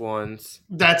biggest ones.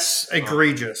 That's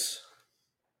egregious.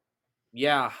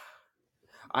 Yeah.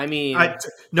 I mean...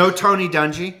 no Tony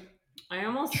Dungy. I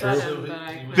almost said him, but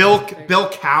I Bill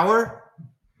Cowher?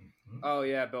 Oh,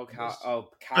 yeah, Bill Cowher. Oh,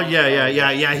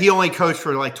 yeah. He only coached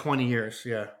for like 20 years.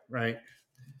 Yeah, right.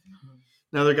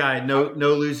 Another guy, no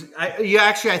losing. I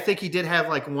think he did have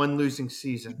like one losing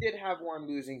season. He did have one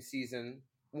losing season,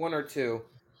 1 or 2.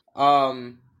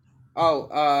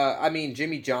 I mean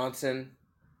Jimmy Johnson.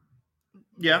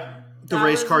 Yeah, the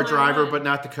race car driver, but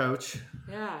not the coach.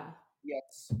 Yeah.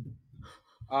 Yes.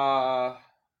 Trying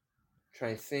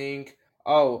to think.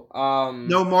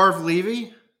 No Marv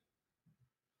Levy.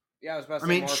 Yeah, I was about to say. I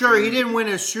mean, Marv sure, Levy. he didn't win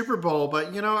a Super Bowl,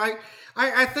 but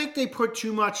I think they put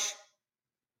too much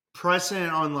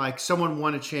precedent on like someone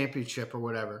won a championship or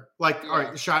whatever. Like, all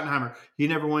right, Schottenheimer, he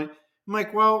never won. I'm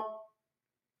like, well,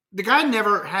 the guy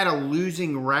never had a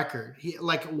losing record. He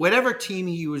like whatever team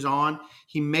he was on,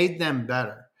 he made them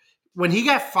better. When he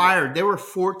got fired, they were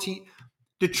 14.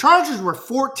 The Chargers were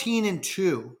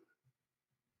 14-2,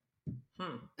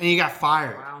 and he got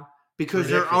fired because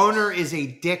their owner is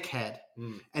a dickhead,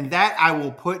 and that I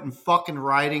will put in fucking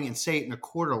writing and say it in a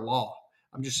court of law.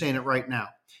 I'm just saying it right now.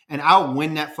 And I'll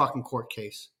win that fucking court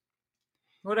case.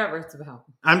 Whatever it's about.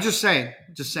 I'm just saying.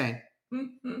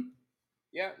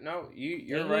 Yeah, no,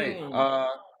 you're right.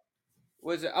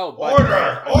 Was it? Oh,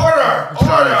 Order,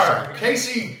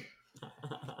 Casey.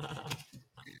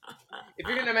 If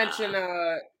you're gonna mention,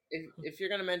 if you're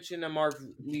gonna mention Marv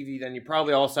Levy, then you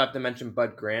probably also have to mention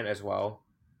Bud Grant as well.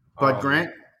 Bud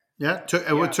Grant, It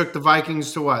took the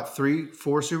Vikings to what?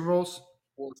 3-4 Super Bowls?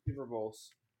 4 Super Bowls.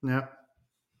 Yeah.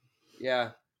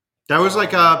 Yeah. That was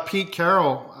like Pete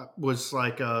Carroll was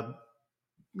like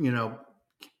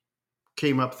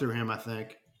came up through him, I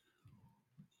think.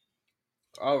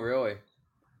 Oh, really?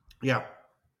 Yeah.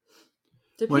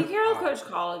 Did Pete Carroll coach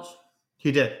college?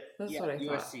 He did. That's what I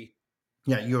thought. USC.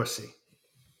 Yeah, USC.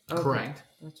 Okay. Correct.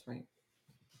 That's right.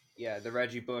 Yeah, the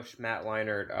Reggie Bush, Matt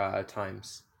Leinart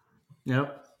times.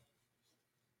 Yep.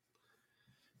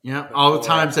 Yeah, all the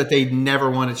times that they never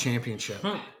won a championship.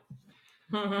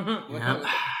 Yeah.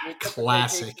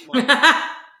 Classic.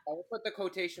 I'll put the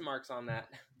quotation marks on that.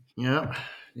 Yep.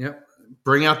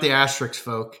 Bring out the asterisks,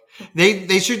 folk.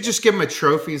 They should just give him a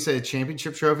trophy instead of a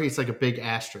championship trophy. It's like a big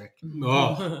asterisk.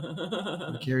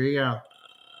 Oh, here you go.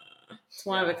 It's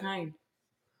one of a kind.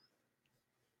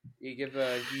 You give you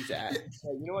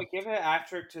know what? Give an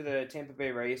asterisk to the Tampa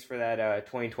Bay Rays for that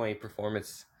 2020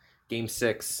 performance, Game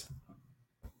 6.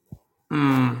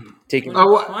 Taking,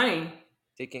 Oh, 20.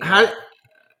 taking. How'd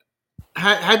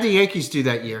the Yankees do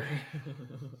that year?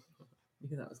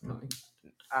 knew that was coming.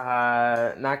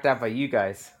 Knocked out by you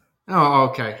guys. Oh,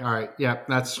 okay. All right. Yeah,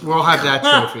 we'll have that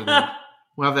trophy then.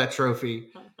 We'll have that trophy.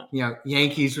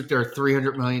 Yankees with their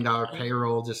 $300 million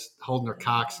payroll, just holding their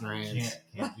cocks in their hands.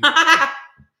 Can't do that.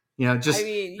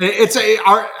 It's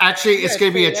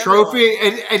going to be a trophy.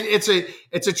 And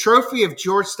it's a trophy of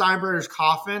George Steinbrenner's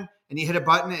coffin, and you hit a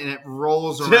button and it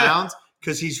rolls around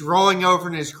because he's rolling over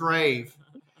in his grave.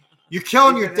 You're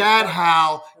killing your dad,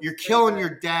 Hal. You're killing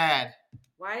your dad.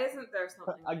 Why isn't there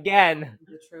something again?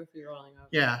 The trophy rolling over.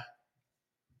 Yeah.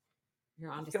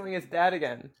 You're on killing his dad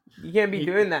again. You can't be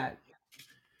doing that.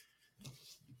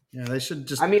 Yeah, they should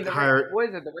just hire. What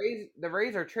is it? The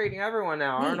Rays are trading everyone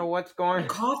now. I don't know what's going on.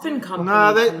 Coffin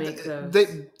company.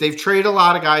 They've traded a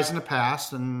lot of guys in the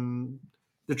past, and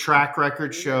the track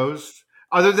record shows.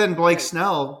 Other than Blake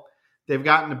Snell, they've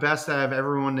gotten the best out of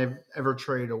everyone they've ever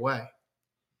traded away.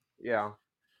 Yeah.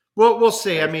 Well, we'll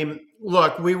see. I mean,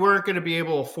 look, we weren't going to be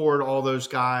able to afford all those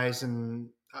guys, and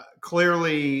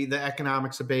clearly the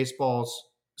economics of baseball is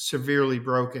severely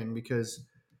broken because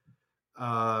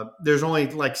there's only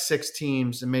like 6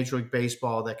 teams in Major League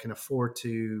Baseball that can afford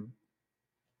to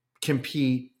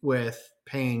compete with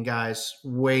paying guys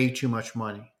way too much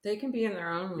money. They can be in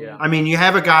their own league. Yeah. I mean, you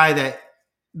have a guy that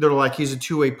they're like, he's a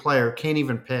 2-way player, can't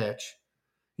even pitch.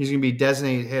 He's going to be a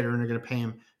designated hitter, and they're going to pay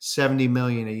him $70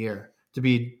 million a year to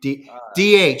be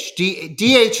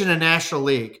DH in a National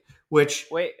League. Which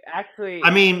I'm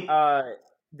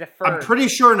pretty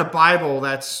sure in the Bible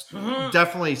that's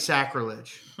definitely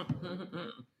sacrilege.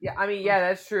 Yeah,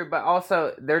 that's true. But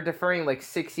also, they're deferring like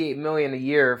 $68 million a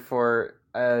year for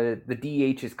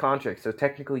the DH's contract. So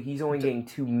technically, he's only getting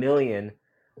 $2 million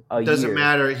a year. Doesn't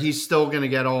matter. He's still going to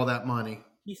get all that money.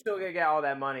 He's still going to get all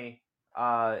that money,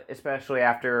 especially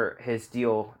after his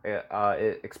deal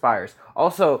expires.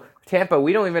 Also, Tampa,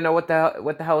 we don't even know what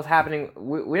the hell is happening.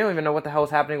 We don't even know what the hell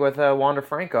is happening with Wander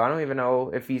Franco. I don't even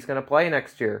know if he's going to play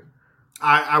next year.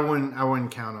 I wouldn't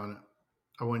count on it.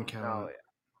 I wouldn't count on it.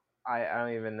 I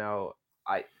don't even know.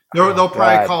 They'll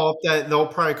probably call up that. They'll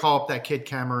probably call up that kid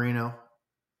Camarino.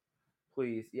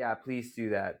 Please do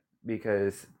that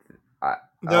because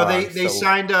they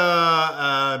signed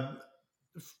a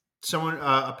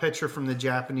pitcher from the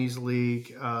Japanese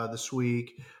league this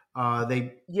week.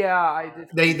 They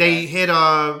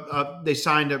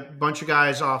signed a bunch of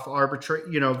guys off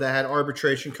that had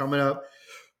arbitration coming up.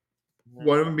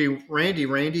 One of them be Randy.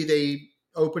 Randy, they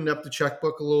opened up the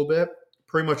checkbook a little bit,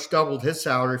 pretty much doubled his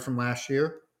salary from last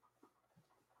year.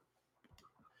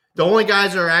 The only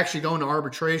guys that are actually going to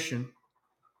arbitration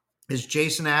is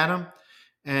Jason Adam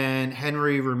and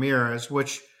Henry Ramirez,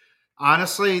 which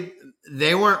honestly,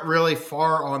 they weren't really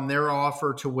far on their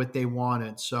offer to what they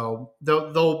wanted. So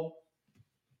they'll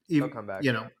come back.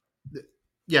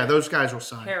 Those guys will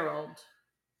sign. Harold.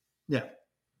 Yeah.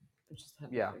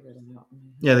 Yeah,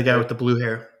 the guy with the blue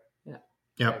hair.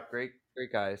 Yeah, great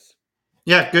guys.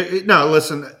 Yeah, good. No,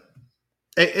 listen,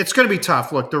 it's going to be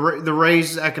tough. Look, the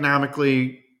Rays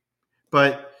economically,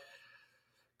 but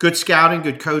good scouting,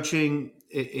 good coaching,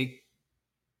 it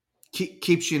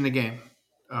keeps you in the game.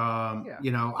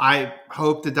 I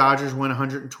hope the Dodgers win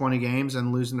 120 games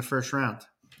and lose in the first round.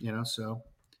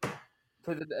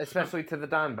 Especially to the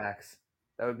Diamondbacks.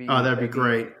 That'd be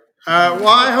great. Well,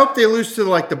 I hope they lose to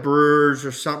like the Brewers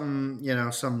or something,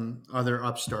 some other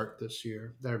upstart this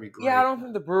year. That'd be great. Yeah, I don't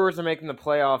think the Brewers are making the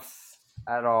playoffs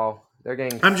at all. They're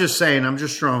getting. I'm just saying. I'm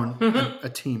just throwing a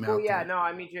team out. Well, yeah, no,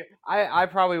 I mean, I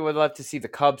probably would love to see the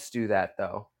Cubs do that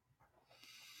though.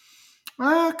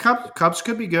 Cubs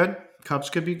could be good.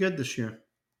 Cubs could be good this year.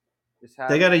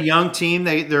 They got a young team.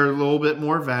 They're a little bit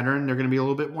more veteran. They're going to be a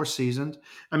little bit more seasoned.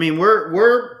 I mean,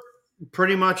 we're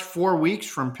pretty much 4 weeks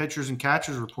from pitchers and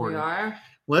catchers reporting. We are?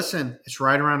 Listen, it's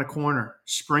right around the corner.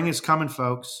 Spring is coming,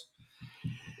 folks.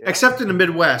 Yeah. Except in the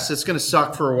Midwest, it's going to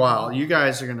suck for a while. You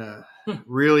guys are going to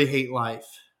really hate life.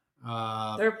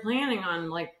 They're planning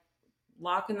on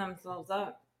locking themselves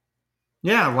up.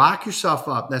 Yeah, lock yourself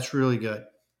up. That's really good.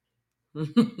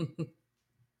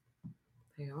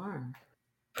 They are.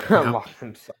 Lock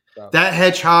themselves up. That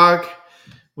hedgehog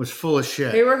was full of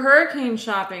shit. They were hurricane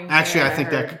shopping. Actually, I think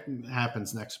that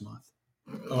happens next month.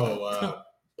 Oh,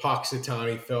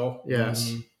 Poxitani Phil.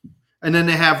 Yes. Mm-hmm. And then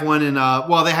they have one in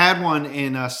they had one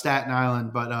in Staten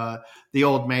Island, but the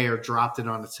old mayor dropped it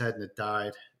on its head and it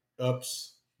died.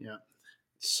 Oops. Yeah.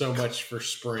 So much for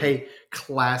spring. Hey,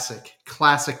 classic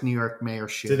New York mayor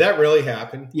shit. Did that really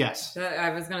happen? Yes. I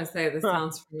was going to say, this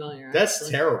sounds familiar. That's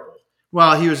terrible.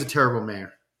 Well, he was a terrible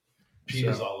mayor. Pete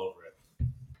is all over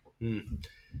it.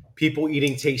 people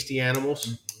eating tasty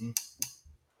animals. Mhm.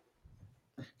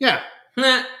 Yeah.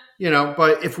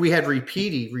 But if we had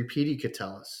Repeaty could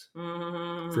tell us.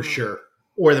 For sure.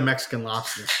 Or the Mexican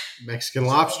lobster. Mexican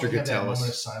lobster We could had that tell moment of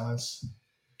us. silence.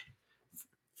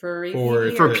 For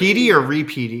For Petey or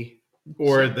Repeaty?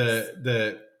 Or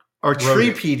the Or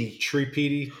rodent. Treepeaty.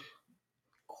 Treepeaty.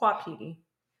 Quapedy.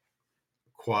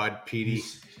 Quad Petey.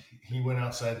 He went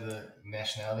outside the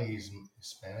nationality. He's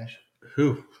Spanish.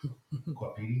 Who?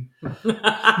 Guapidi.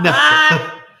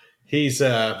 No. He's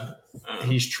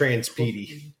trans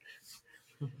Petey.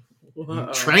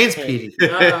 Transpeaty.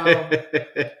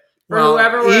 For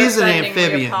whoever we're he's an offending, we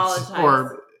amphibian. apologize.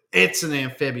 Or it's an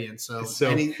amphibian. So,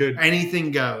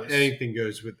 anything goes. Anything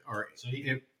goes with our. So he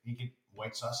could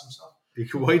white sauce himself. He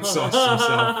could white sauce himself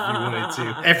if he wanted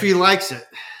to. If he likes it.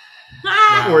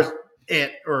 Wow.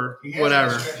 Or He has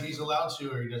whatever. He's allowed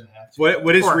to, or he doesn't have to.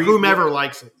 What is Or whomever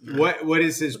likes it. What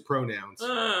is his pronouns?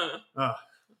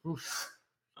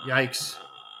 Yikes.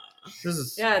 This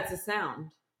is. Yeah, it's a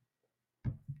sound.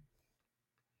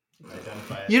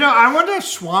 Identify it. I wonder if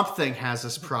Swamp Thing has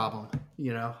this problem.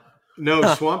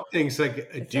 No, Swamp Thing's like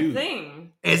a It's dude. a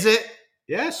thing. Is it?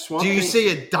 Yeah, Swamp Do you Thing. see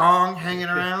a dong hanging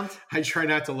around? I try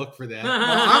not to look for that. Well,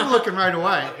 I'm looking right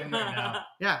away. Looking right now.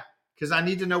 Yeah, because I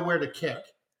need to know where to kick.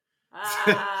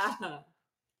 Ah.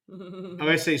 I'm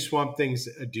gonna say Swamp Thing's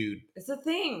a dude. It's a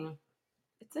thing.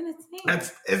 It's in its name.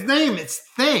 That's his name. It's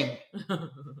Thing.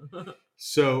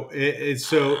 So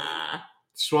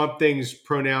Swamp Thing's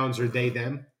pronouns are they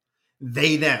them.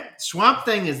 They them. Swamp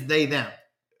Thing is they them.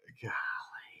 Golly.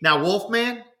 Now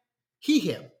Wolfman, he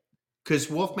him, because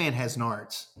Wolfman has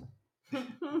nards.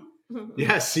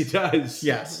 Yes, he does.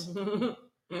 Yes.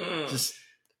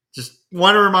 Just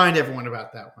want to remind everyone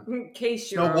about that one. In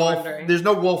case you No were wolf. wondering. There's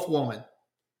no wolf woman.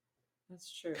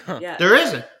 That's true. Yeah. There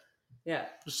isn't. Yeah.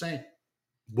 Just saying.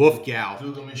 Wolf gal.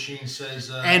 Google machine says.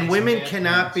 And it's women a man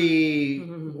cannot thing.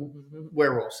 be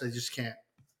werewolves. They just can't.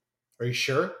 Are you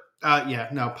sure? Yeah,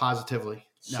 no, positively.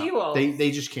 No, She-wolves. they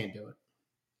just can't do it.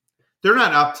 They're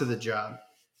not up to the job.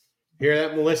 Hear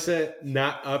that, Melissa?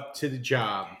 Not up to the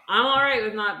job. I'm all right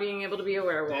with not being able to be a They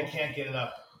werewolf. can't get it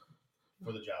up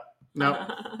for the job. No,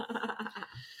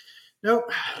 nope.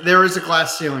 There is a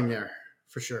glass ceiling there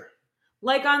for sure.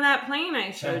 Like on that plane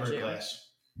I showed Tempered you. glass.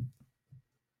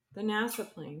 The NASA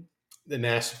plane. The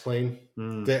NASA plane.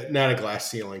 Mm. Not a glass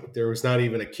ceiling. There was not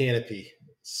even a canopy.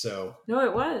 So No,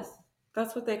 it was.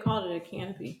 That's what they called it, a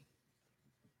canopy.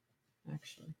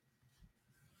 Actually.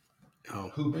 oh,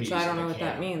 Which I don't know what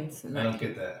that means. I don't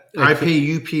get that. I pee,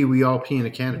 you pee, we all pee in a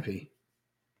canopy.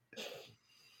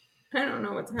 I don't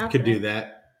know what's happening. could do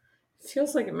that. It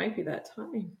feels like it might be that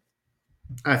time.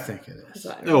 I think it is. 'Cause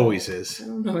I It don't- always I is.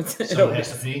 don't know what's Someone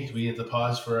has to pee. Do we get the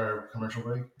pause for our commercial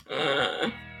break?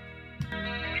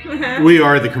 We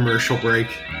are the commercial break.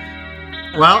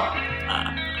 Well,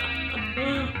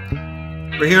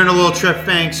 we're hearing a little Trip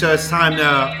Fang, so it's time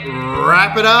to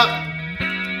wrap it up.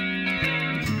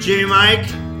 Jimmy Mike,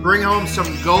 bring home some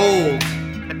gold.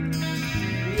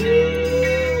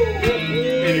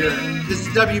 This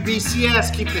is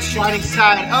WBCS. Keep the shining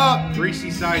side up.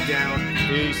 Greasy side down.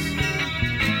 Peace.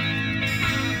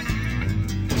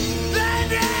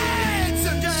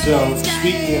 So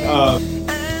speaking of,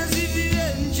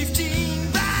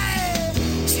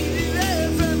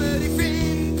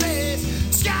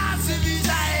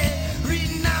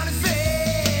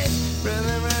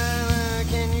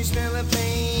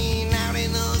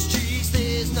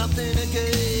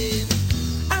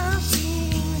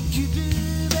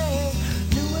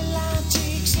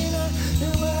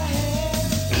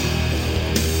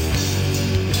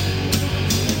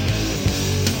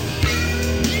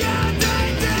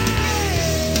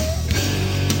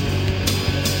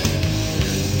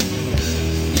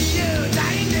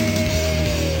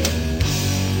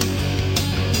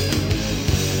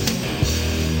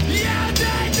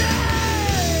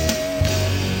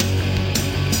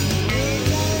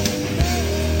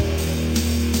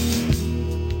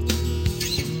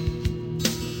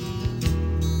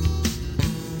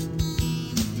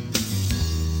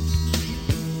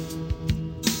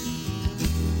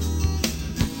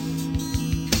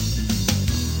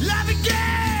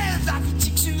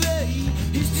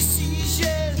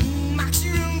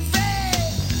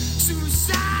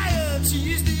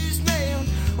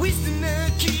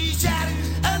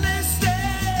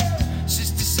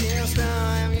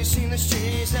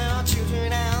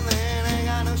 Children out